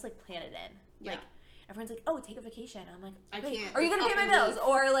almost, like, plan it in. Yeah. Like, everyone's like, oh, take a vacation. I'm like, I wait, can't. are you going to pay my bills?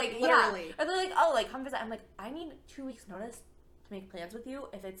 Or, like, literally. Yeah. Or they're like, oh, like, come visit. I'm like, I need 2 weeks notice to make plans with you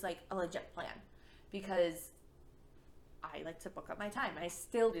if it's, like, a legit plan. Because I like to book up my time. I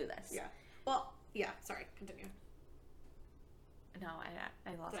still do this. Yeah. Well, yeah. Sorry. Continue. No,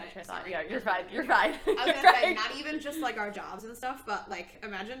 I lost my train of sorry. thought. Yeah, you're fine. You're fine. I was gonna say, not even just, like, our jobs and stuff, but, like,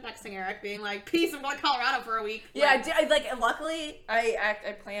 imagine texting Eric being like, peace, I'm going to Colorado for a week. Yeah, like, luckily,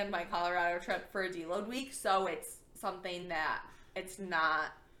 I planned my Colorado trip for a deload week, so it's something that it's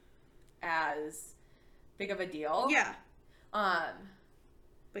not as big of a deal. Yeah.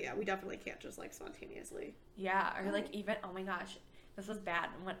 But yeah, we definitely can't just, like, spontaneously. Yeah, or, like, even, oh my gosh, this was bad.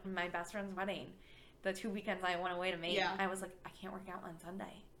 When my best friend's wedding, the 2 weekends I went away to Maine, I was like, I can't work out on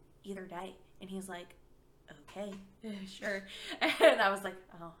Sunday, either day. And he's like, okay, sure. And I was like,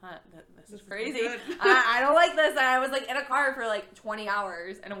 oh, this is crazy. I don't like this. And I was, like, in a car for, like, 20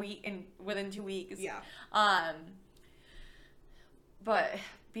 hours in a week, and within 2 weeks. Yeah. But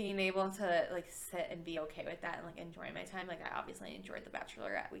being able to, like, sit and be okay with that and, like, enjoy my time. Like, I obviously enjoyed the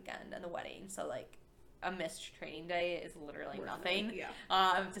bachelorette weekend and the wedding. So, like, a missed training day is literally nothing.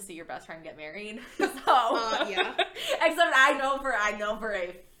 Yeah. To see your best friend get married. So. Yeah. Except I know for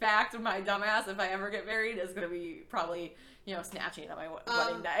a fact, my dumbass, if I ever get married, is gonna be probably, you know, snatching at my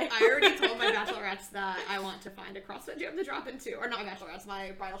wedding day. I already told my bachelorettes that I want to find a CrossFit gym to drop into, or not my bachelorettes,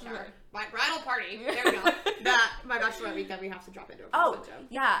 my bridal shower, my bridal party. There we go. That my bachelorette weekend we have to drop into a CrossFit gym.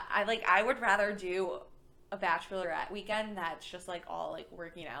 Yeah. I would rather do a bachelorette weekend that's just, like, all, like,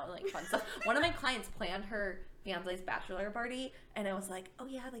 working out and, like, fun stuff. One of my clients planned her fiance's bachelor party, and it was like, oh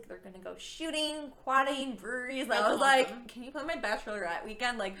yeah, like they're gonna go shooting, quadding, breweries. That's I was awesome. like, can you put my bachelorette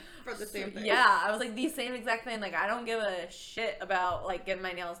weekend like For the same thing. Yeah, I was like the same exact thing. Like I don't give a shit about like getting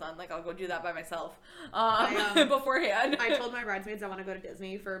my nails done. Like I'll go do that by myself beforehand. I told my bridesmaids I want to go to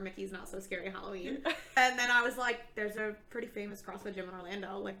Disney for Mickey's Not So Scary Halloween, and then I was like, there's a pretty famous CrossFit gym in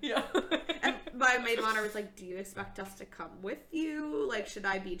Orlando. Like, yeah. And my maid of honor was like, do you expect us to come with you? Like, should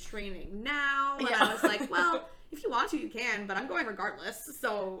I be training now? And I was like, well, if you want to, you can, but I'm going regardless.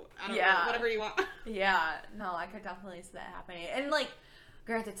 So, I don't know, whatever you want. Yeah, no, I could definitely see that happening. And, like,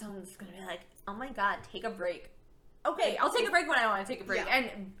 granted, someone's going to be like, oh my God, take a break. Okay, I'll take a break when I want to take a break. Yeah.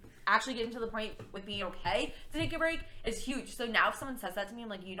 And actually getting to the point with being okay to take a break is huge. So now if someone says that to me, I'm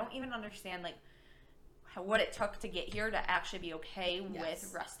like, you don't even understand, like, what it took to get here to actually be okay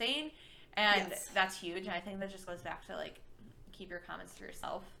with resting. And that's huge. And I think that just goes back to, like, keep your comments to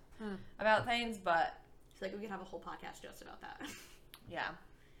yourself about things. But I feel like we could have a whole podcast just about that. Yeah.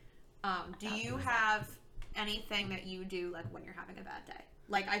 Do you have anything that you do, like, when you're having a bad day?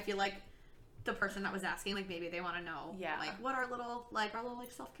 Like, I feel like the person that was asking, like, maybe they want to know, like, what our little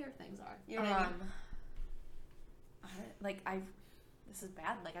self-care things are. You know what I mean? This is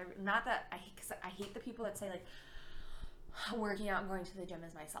bad. Like, not that because I hate the people that say, like, working out and going to the gym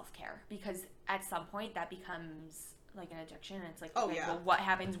is my self-care, because at some point that becomes like an addiction, and it's like, okay, well, what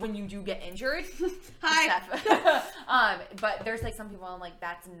happens when you do get injured? Hi. But there's like some people I'm like,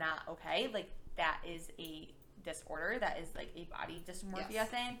 that's not okay. Like that is a disorder, that is like a body dysmorphia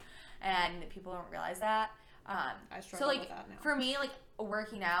thing, and people don't realize that. I struggle with that now. For me, like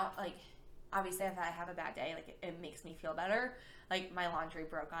working out, like obviously if I have a bad day, like it makes me feel better. Like my laundry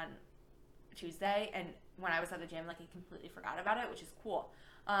broke on Tuesday, and when I was at the gym, like I completely forgot about it, which is cool.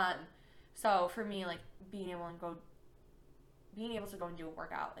 So for me, like being able to go and do a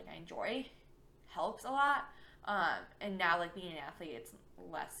workout, like I enjoy, helps a lot. And now like being an athlete, it's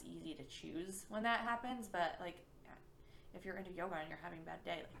less easy to choose when that happens. But like if you're into yoga and you're having a bad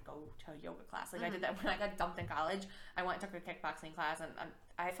day, like go to a yoga class. Like I did that when I got dumped in college. I went and took a kickboxing class, and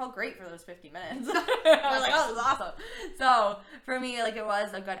I felt great for those 50 minutes. I was like, oh, this is awesome. So for me, like it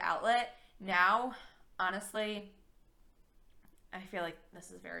was a good outlet. Now, honestly, I feel like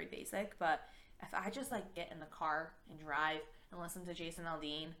this is very basic, but if I just like get in the car and drive and listen to Jason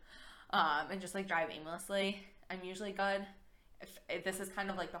Aldean, and just like drive aimlessly, I'm usually good. If this is kind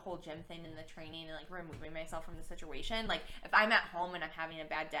of like the whole gym thing and the training and like removing myself from the situation, like if I'm at home and I'm having a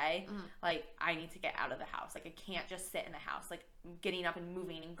bad day, like I need to get out of the house. Like I can't just sit in the house. Like getting up and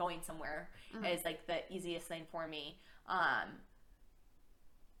moving and going somewhere is like the easiest thing for me.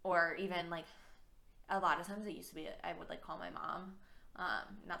 Or even like a lot of times it used to be I would like call my mom.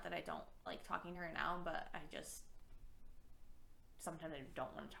 Not that I don't like talking to her now, but I just sometimes I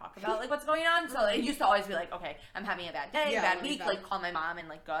don't want to talk about like what's going on. So it used to always be like, okay, I'm having a bad day, bad week, like call my mom and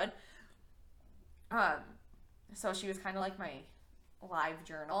like good. So she was kind of like my live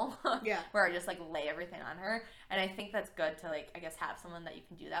journal, where I just like lay everything on her, and I think that's good to like I guess have someone that you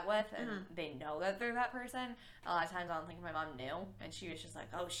can do that with, and they know that they're that person. A lot of times I don't think my mom knew, and she was just like,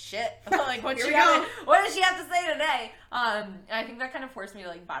 oh shit, like what does she have to say today? And I think that kind of forced me to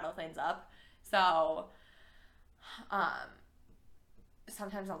like bottle things up. So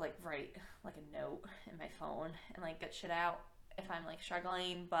sometimes I'll like write like a note in my phone and like get shit out if I'm like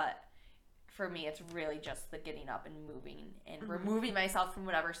struggling, but for me, it's really just the getting up and moving and removing myself from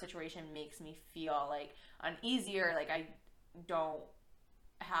whatever situation makes me feel like uneasy, or like I don't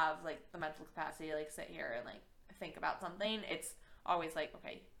have like the mental capacity to like sit here and like think about something. It's always like,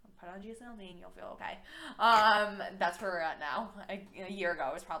 okay, put on Jason Aldean, you'll feel okay. That's where we're at now. A year ago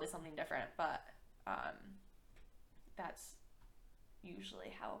it was probably something different, but that's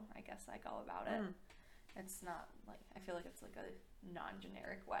usually how I guess I go about it. It's not like I feel like it's like a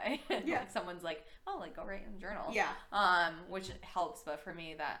non-generic way. Like someone's like, oh, like go write in a journal. Which helps, but for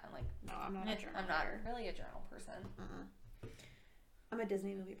me that I'm like, no, I'm not really a journal person. I'm a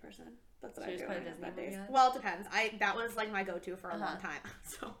Disney movie person. That's what I do. Put a Disney movie on? Well, it depends. That was like my go-to for a long time.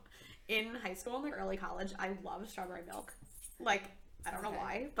 So in high school and like early college, I loved Strawberry Milk. Like I don't know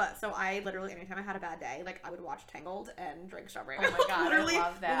why, but so I literally anytime I had a bad day, like I would watch Tangled and drink strawberry milk. Oh my god, literally, I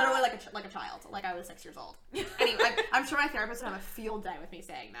love that. Literally like a child, like I was 6 years old. Anyway, I'm sure my therapist would have a field day with me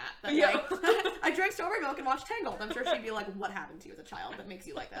saying that. Like, I drank strawberry milk and watched Tangled. I'm sure she'd be like, "What happened to you as a child that makes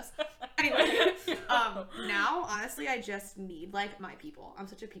you like this?" Anyway, now honestly, I just need like my people. I'm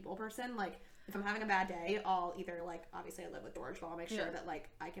such a people person. Like if I'm having a bad day, I'll either like obviously I live with George, so I'll make sure that like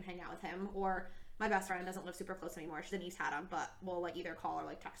I can hang out with him, or my best friend doesn't live super close anymore. She's in East Haddam, but we'll like either call or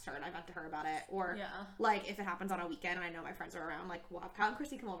like text her and I vent to her about it. Or like if it happens on a weekend and I know my friends are around, like we'll have Kyle and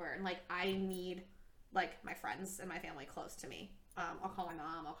Chrissy come over, and like I need like my friends and my family close to me. I'll call my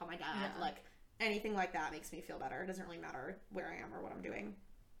mom, I'll call my dad, like anything like that makes me feel better. It doesn't really matter where I am or what I'm doing.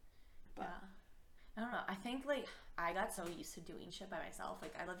 But I don't know. I think like I got so used to doing shit by myself.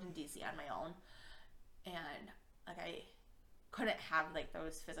 Like I lived in DC on my own, and like I couldn't have like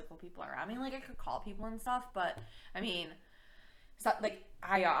those physical people around me. Like I could call people and stuff, but I mean, so, like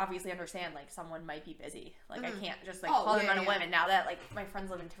I obviously understand like someone might be busy. Like I can't just like call them on a whim. And now that like my friends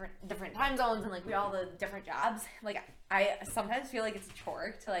live in different time zones and like we all have different jobs, like I sometimes feel like it's a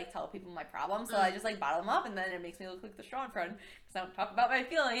chore to like tell people my problems. So I just like bottle them up, and then it makes me look like the strong friend because I don't talk about my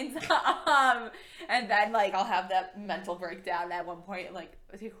feelings. And then like I'll have that mental breakdown at one point. Like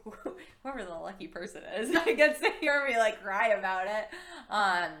whoever the lucky person is gets to hear me like cry about it.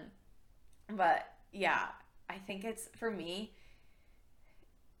 But yeah, I think it's for me.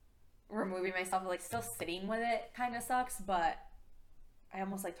 Removing myself, like still sitting with it kind of sucks, but I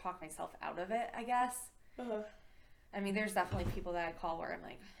almost like talk myself out of it, I guess. I mean, there's definitely people that I call where I'm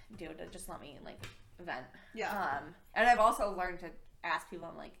like, dude, just let me like vent. Yeah. And I've also learned to ask people,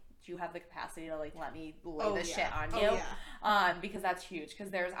 I'm like, do you have the capacity to like let me lay this shit on you? Because that's huge.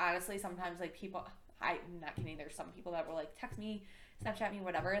 Because there's honestly sometimes like people, I'm not kidding, there's some people that will like text me, Snapchat me,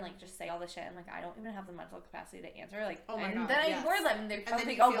 whatever, and like just say all this shit, and like I don't even have the mental capacity to answer. Like, and then I ignore them, and they're probably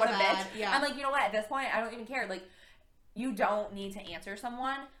like, "Oh, what a bitch." Yeah. I'm like, you know what? At this point, I don't even care. Like, you don't need to answer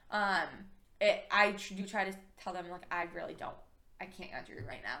someone. I do try to tell them like I really don't. I can't answer you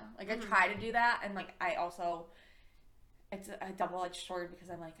right now. Like I try to do that, and like I also, it's a double-edged sword because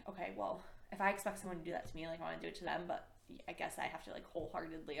I'm like, okay, well, if I expect someone to do that to me, like I want to do it to them, but I guess I have to like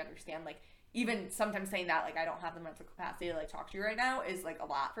wholeheartedly understand like. Even sometimes saying that, like, I don't have the mental capacity to, like, talk to you right now is, like, a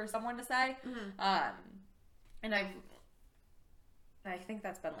lot for someone to say. And I think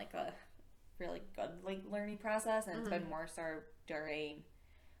that's been, like, a really good, like, learning process. And it's been more so during,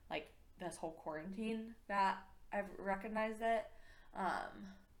 like, this whole quarantine that I've recognized it.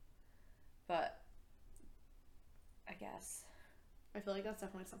 But I guess... I feel like that's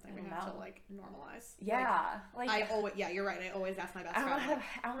definitely something we have to, like, normalize. Yeah. Like you're right. I always ask my best friend.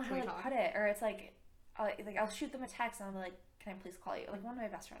 I don't know how to put it. Or it's like I'll shoot them a text and I'll be like, can I please call you? Like, one of my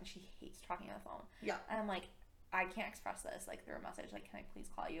best friends, she hates talking on the phone. Yeah. And I'm like, I can't express this, like, through a message. Like, can I please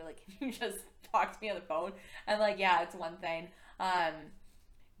call you? Like, can you just talk to me on the phone? And, like, yeah, it's one thing.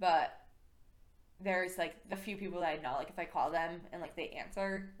 But there's, like, the few people that I know, like, if I call them and, like, they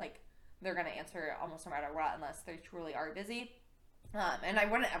answer, like, they're going to answer almost no matter what unless they truly are busy. And I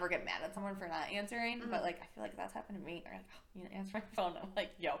wouldn't ever get mad at someone for not answering, but, like, I feel like that's happened to me. They're like, oh, you didn't answer my phone. I'm like,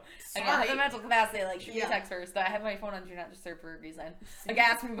 yo, I don't have the mental capacity. Like, shoot me a text first. I have my phone on Do Not Disturb for a reason. Like,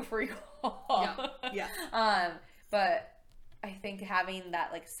 ask me before you call. But I think having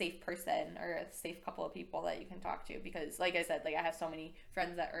that, like, safe person or a safe couple of people that you can talk to, because, like I said, like, I have so many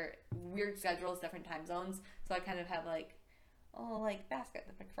friends that are weird schedules, different time zones, so I kind of have, like, like, basket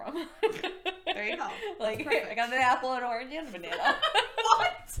to pick from. There you go. Like, I got an apple, an orange, and a banana.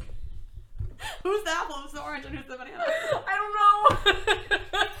 What? Who's the apple? Who's the orange? And who's the banana? I don't know.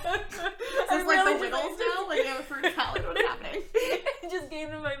 Is this like the Wiggles now? Like, you have a fruit salad? What's happening? It just came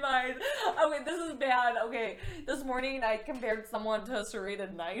to my mind. Okay, this is bad. Okay, this morning I compared someone to a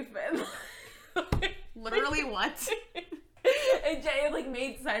serrated knife, and... Literally what? It like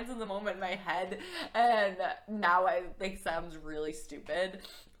made sense in the moment in my head, and now I think sounds really stupid.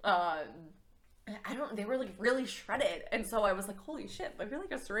 They were like really shredded, and so I was like, holy shit, I feel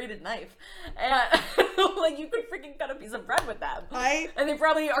like a serrated knife, and like you could freaking cut a piece of bread with them. And they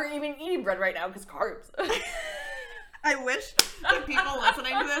probably aren't even eating bread right now because carbs. I wish the people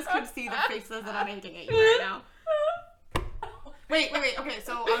listening to this could see the faces that I'm making at you right now. Wait. Okay,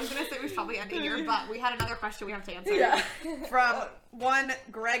 so I was going to say we should probably end it here, but we had another question we have to answer. Yeah. From one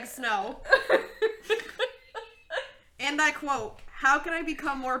Greg Snow. And I quote, how can I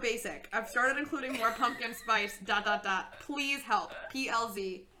become more basic? I've started including more pumpkin spice, ... Please help.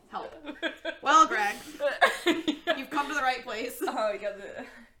 PLZ. Help. Well, Greg, you've come to the right place. Oh, you got the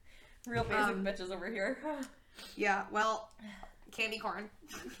real basic bitches over here. Yeah, well, candy corn.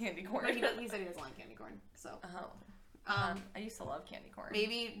 Candy corn. But he said he doesn't like candy corn, so... Oh. I used to love candy corn.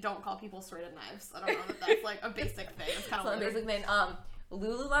 Maybe don't call people serrated knives. I don't know if that's like a basic thing. It's kind of a basic thing.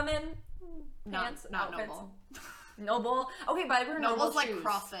 Lululemon pants, not Noble. Noble. Okay, but I wear Noble's Noble like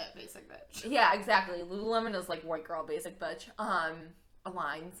CrossFit basic bitch. Yeah, exactly. Lululemon is like white girl basic bitch.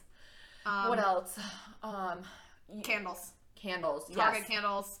 Aligns. What else? Candles. Candles. Target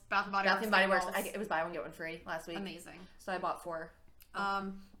candles. Bath and Body Works. Bath and Body Works. It was buy one get one free last week. Amazing. So I bought 4.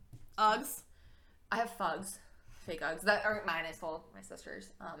 Uggs. I have Fugs. Fake Uggs. That aren't mine. I sold my sister's.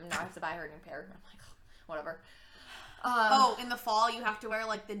 Now I have to buy her a new pair. I'm like, whatever. In the fall you have to wear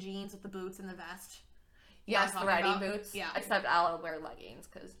like the jeans with the boots and the vest. Yes, thready boots. Yeah. Except I'll wear leggings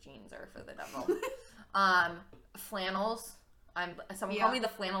because jeans are for the devil. Flannels. Someone called me the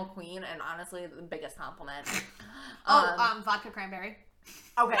flannel queen, and honestly, the biggest compliment. Vodka cranberry.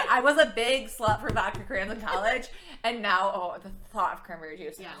 Okay, I was a big slut for vodka crayons in college, and now, the thought of cranberry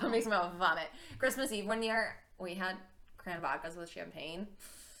juice makes me want to vomit. Christmas Eve one year, we had cran vodkas with champagne.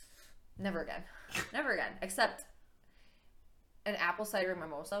 Never again. Never again. Except an apple cider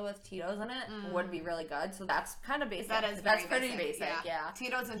mimosa with Tito's in it would be really good, so that's kind of basic. That's pretty basic, yeah.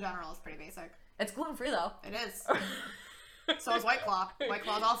 Tito's in general is pretty basic. It's gluten-free, though. It is. So is White Claw. White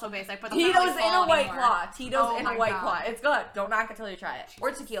Claw is also basic, but Tito's really in a White anymore. Claw. Tito's in a White God. Claw. It's good. Don't knock it till you try it. Jesus.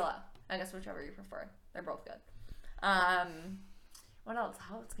 Or tequila. I guess whichever you prefer. They're both good. What else?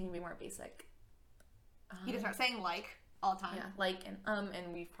 How else can you be more basic? You just start saying all the time. Yeah,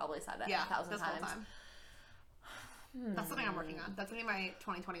 and we've probably said it 1,000 times. Whole time. That's something I'm working on. That's going to be my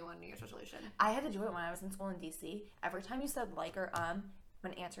 2021 New Year's resolution. I had to do it when I was in school in DC. Every time you said or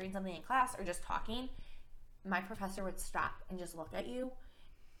when answering something in class or just talking, my professor would stop and just look at you,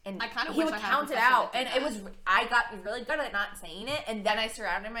 and I kind of he would count it out. And I got really good at not saying it, and then I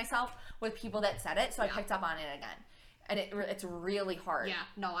surrounded myself with people that said it, so I picked up on it again. And it's really hard. Yeah,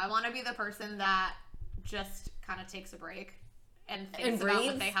 no, I want to be the person that just kind of takes a break and thinks about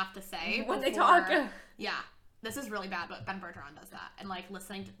what they have to say when they talk. Yeah, this is really bad, but Ben Bergeron does that, and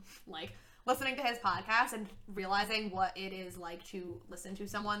listening to his podcast and realizing what it is like to listen to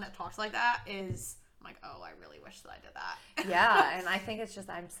someone that talks like that is. I'm like, oh, I really wish that I did that. Yeah, and I think it's just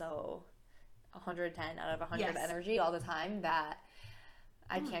I'm so 110 out of 100 energy all the time that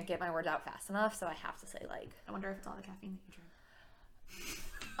I can't get my words out fast enough, so I have to say I wonder if it's all the caffeine that you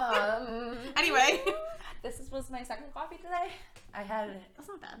drink. Anyway. This was my second coffee today. That's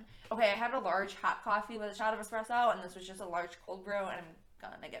not bad. Okay, I had a large hot coffee with a shot of espresso, and this was just a large cold brew, and I'm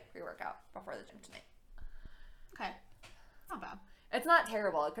gonna get pre-workout before the gym tonight. Okay. Not bad. It's not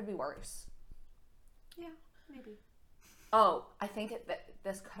terrible. It could be worse. Yeah, maybe. Oh, I think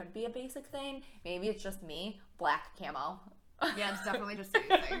this could be a basic thing. Maybe it's just me. Black camo. Yeah, it's definitely just a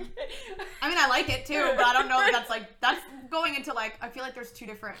thing. I mean, I like it too, but I don't know if that's going into I feel like there's two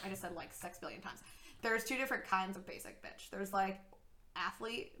different, I just said 6 billion times. There's two different kinds of basic bitch. There's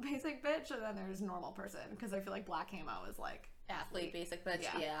athlete basic bitch, and then there's normal person, because I feel like black camo is athlete basic bitch,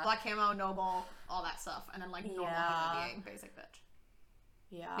 yeah. Black camo, noble, all that stuff, and then normal human being basic bitch.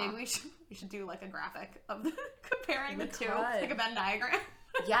 Yeah. Maybe we should do a graphic of comparing the two, like a Venn diagram.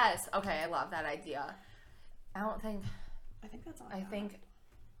 Yes. Okay, I love that idea. I think that's all.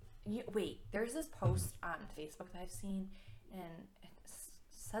 Wait, there's this post on Facebook that I've seen, and it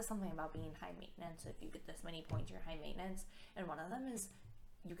says something about being high maintenance. If you get this many points, you're high maintenance, and one of them is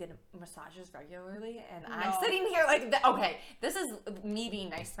you get massages regularly. And I'm sitting here okay, this is me being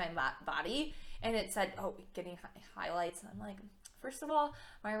nice to my body, and it said, getting highlights. I'm like, first of all,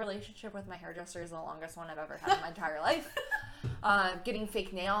 my relationship with my hairdresser is the longest one I've ever had in my entire life. Getting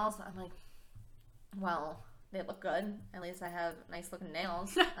fake nails, I'm like, well, they look good. At least I have nice looking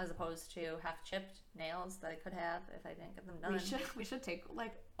nails, as opposed to half chipped nails that I could have if I didn't get them done. We should take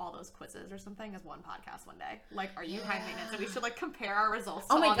all those quizzes or something as one podcast one day. Are you high maintenance? And we should compare our results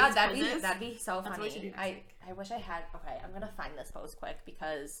to all these quizzes. That'd be so funny. That's what we should do next week. I wish I had. Okay, I'm gonna find this post quick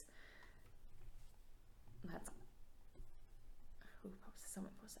because that's.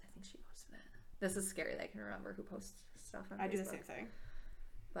 Someone posted. I think she posted it. This is scary that I can remember who posts stuff on Facebook. I do the same thing.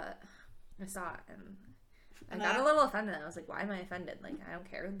 But I saw it and I got a little offended. I was like, why am I offended? I don't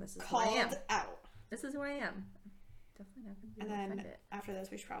care. This is who I am. Out. This is who I am. Definitely not going to be offended. After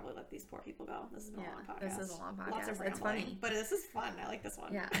this, we should probably let these poor people go. This is a long podcast. This is a long podcast. Lots of rambling, it's funny. But this is fun. I like this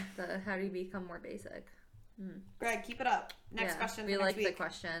one. Yeah. How do you become more basic? Greg, keep it up. Next question. We like the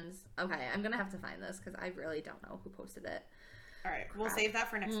questions. Okay, I'm going to have to find this because I really don't know who posted it. All right, we'll save that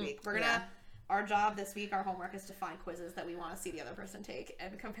for next week. We're gonna. Our job this week, our homework is to find quizzes that we want to see the other person take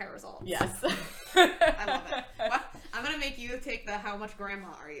and compare results. Yes, I love it. Well, I'm gonna make you take the how much grandma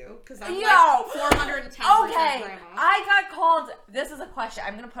are you? Because I'm 410% okay, grandma. I got called. This is a question.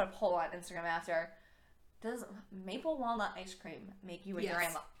 I'm gonna put a poll on Instagram after. Does maple walnut ice cream make you a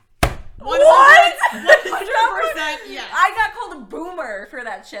grandma? 100%, yes. I got called a boomer for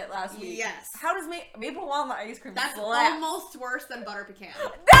that shit last week. Yes. How does maple walnut ice cream That's slap? almost worse than butter pecan.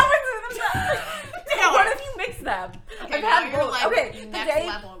 That was what if you mix them? Okay, I've had both. Okay,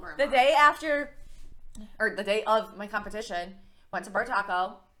 the day after, or the day of my competition, went to Bar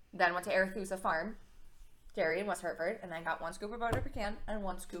Taco, then went to Arethusa Farm Dairy in West Hartford, and I got 1 scoop of butter pecan and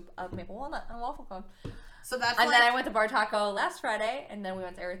 1 scoop of maple walnut and a waffle cone. So that's and then I went to Bar Taco last Friday, and then we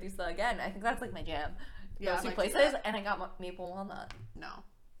went to Arethusa again. I think that's my jam. Those two places, and I got maple walnut. No.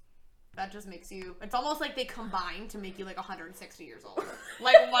 that just makes you, it's almost like they combine to make you like 160 years old.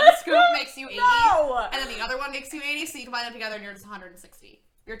 Like one scoop makes you 80, No! and then the other one makes you 80, so you combine them together and you're just 160.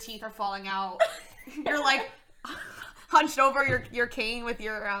 Your teeth are falling out. You're like hunched over your cane with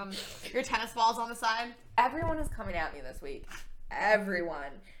your tennis balls on the side. Everyone is coming at me this week.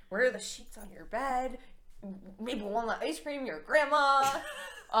 Everyone. Where are the sheets on your bed? Maybe walnut ice cream, your grandma.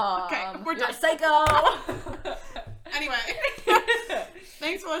 Okay, we're you're done. a psycho. Anyway,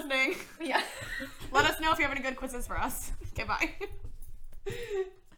 thanks for listening. Yeah. Let us know if you have any good quizzes for us. Okay, bye.